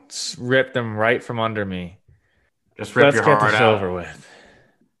you've ripped them right from under me. Just rip your heart out. Let's get this over with.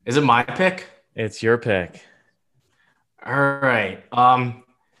 Is it my pick? It's your pick. All right.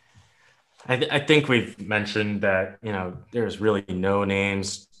 I think we've mentioned that, there's really no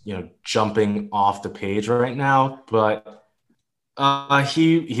names, jumping off the page right now, but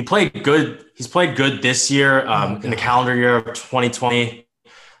he played good. He's played good this year in the calendar year of 2020.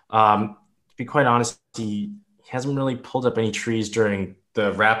 To be quite honest, he hasn't really pulled up any trees during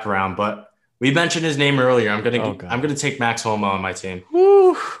the wraparound, but we mentioned his name earlier. I'm gonna take Max Homa on my team.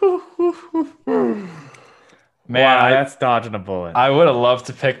 Man, wow, that's dodging a bullet. I would have loved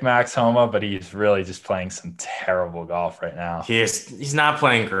to pick Max Homa, but he's really just playing some terrible golf right now. He's not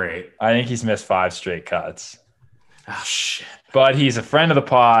playing great. I think he's missed 5 straight cuts. Oh shit! But he's a friend of the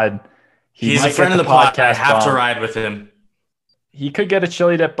pod. He's a friend of the podcast. I have to ride with him. He could get a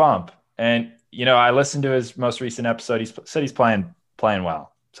chili dip bump, and I listened to his most recent episode. He said he's playing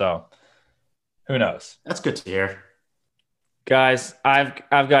well. So who knows? That's good to hear. Guys, I've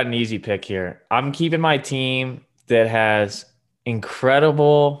got an easy pick here. I'm keeping my team that has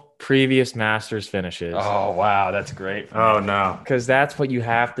incredible previous Masters finishes. Oh, wow. That's great. Oh, no. Because that's what you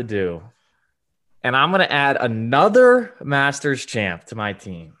have to do. And I'm going to add another Masters champ to my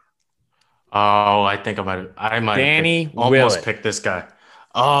team. Oh, I think I might Danny almost Willett. pick this guy.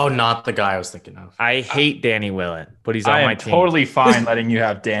 Oh, not the guy I was thinking of. I hate Danny Willett, but he's on my team. I am totally fine letting you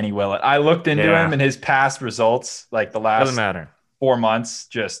have Danny Willett. I looked into him and his past results, like the last 4 months,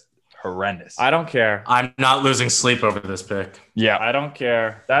 just horrendous. I don't care. I'm not losing sleep over this pick. Yeah. I don't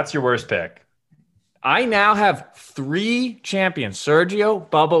care. That's your worst pick. I now have 3 champions. Sergio,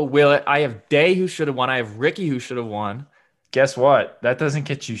 Bubba, Willett. I have Day, who should have won. I have Ricky, who should have won. Guess what? That doesn't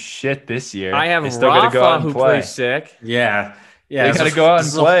get you shit this year. I have still Rafa, go who plays sick. Yeah. Yeah, they got to go out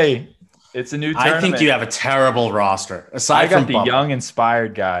and play. It's a new tournament. I think you have a terrible roster. I got the young,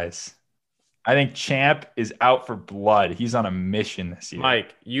 inspired guys. I think Champ is out for blood. He's on a mission this year.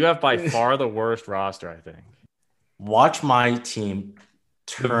 Mike, you have by far the worst roster, I think. Watch my team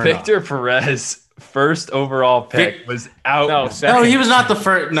turn Victor Perez first overall pick was out. No, he was not the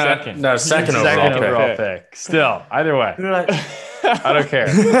first. Second overall pick. Still, either way. I don't care.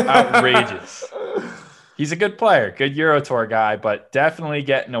 Outrageous. He's a good player, good Euro Tour guy, but definitely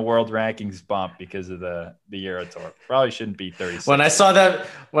getting a world rankings bump because of the Euro Tour. Probably shouldn't be 36. When I saw that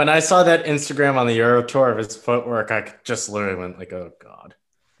Instagram on the Euro Tour of his footwork, I just literally went like, "Oh God,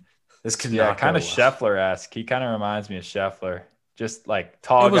 this could not." Kind of Scheffler-esque. He kind of reminds me of Scheffler, just like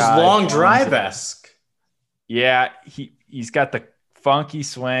tall. It was guy, long drive-esque. Yeah, he's got the funky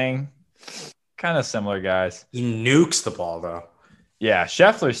swing. Kind of similar guys. He nukes the ball though. Yeah,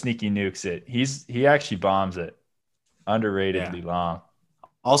 Scheffler sneaky nukes it. He actually bombs it. Underratedly long.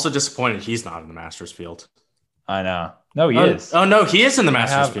 Also disappointed he's not in the Masters field. I know. No, he is. Oh no, he is in the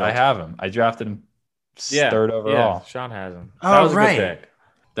Masters field. I have him. I drafted him 3rd overall. Yeah, Sean has him. That was a good pick.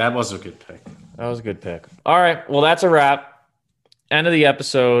 That was a good pick. All right. Well, that's a wrap. End of the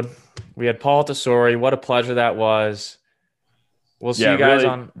episode. We had Paul Tesori. What a pleasure that was. We'll see you guys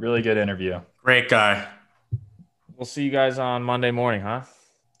on. Really good interview. Great guy. We'll see you guys on Monday morning, huh?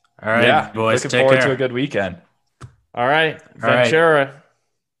 All right, boys. Looking forward to a good weekend. All right. Ventura,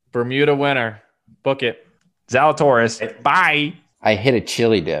 Bermuda winner. Book it. Zalatoris. Bye. I hit a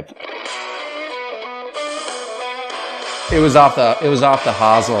chili dip. It was off the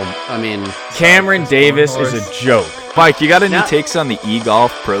hosel. I mean, Cameron Davis is a joke. Mike, you got any Now- takes on the eGolf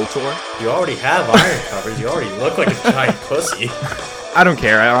Pro Tour? You already have iron covers. You already look like a giant pussy. I don't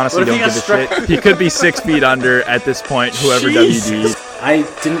care. I honestly What if don't he give a got struck- shit. He could be 6 feet under at this point, whoever WD. I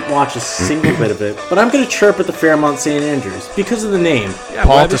didn't watch a single bit of it, but I'm going to chirp at the Fairmont St. Andrews because of the name. Yeah,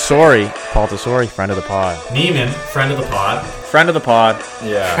 Paul whatever. Tesori, friend of the pod. Neiman, friend of the pod. Friend of the pod.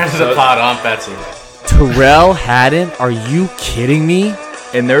 Yeah. Friend of the pod, Aunt Betsy. Terrell Haddon, are you kidding me?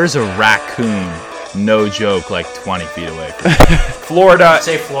 And there's a raccoon, no joke, like 20 feet away from Florida.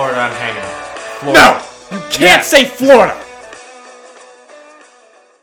 Say Florida, I'm hanging up. No! You can't say Florida!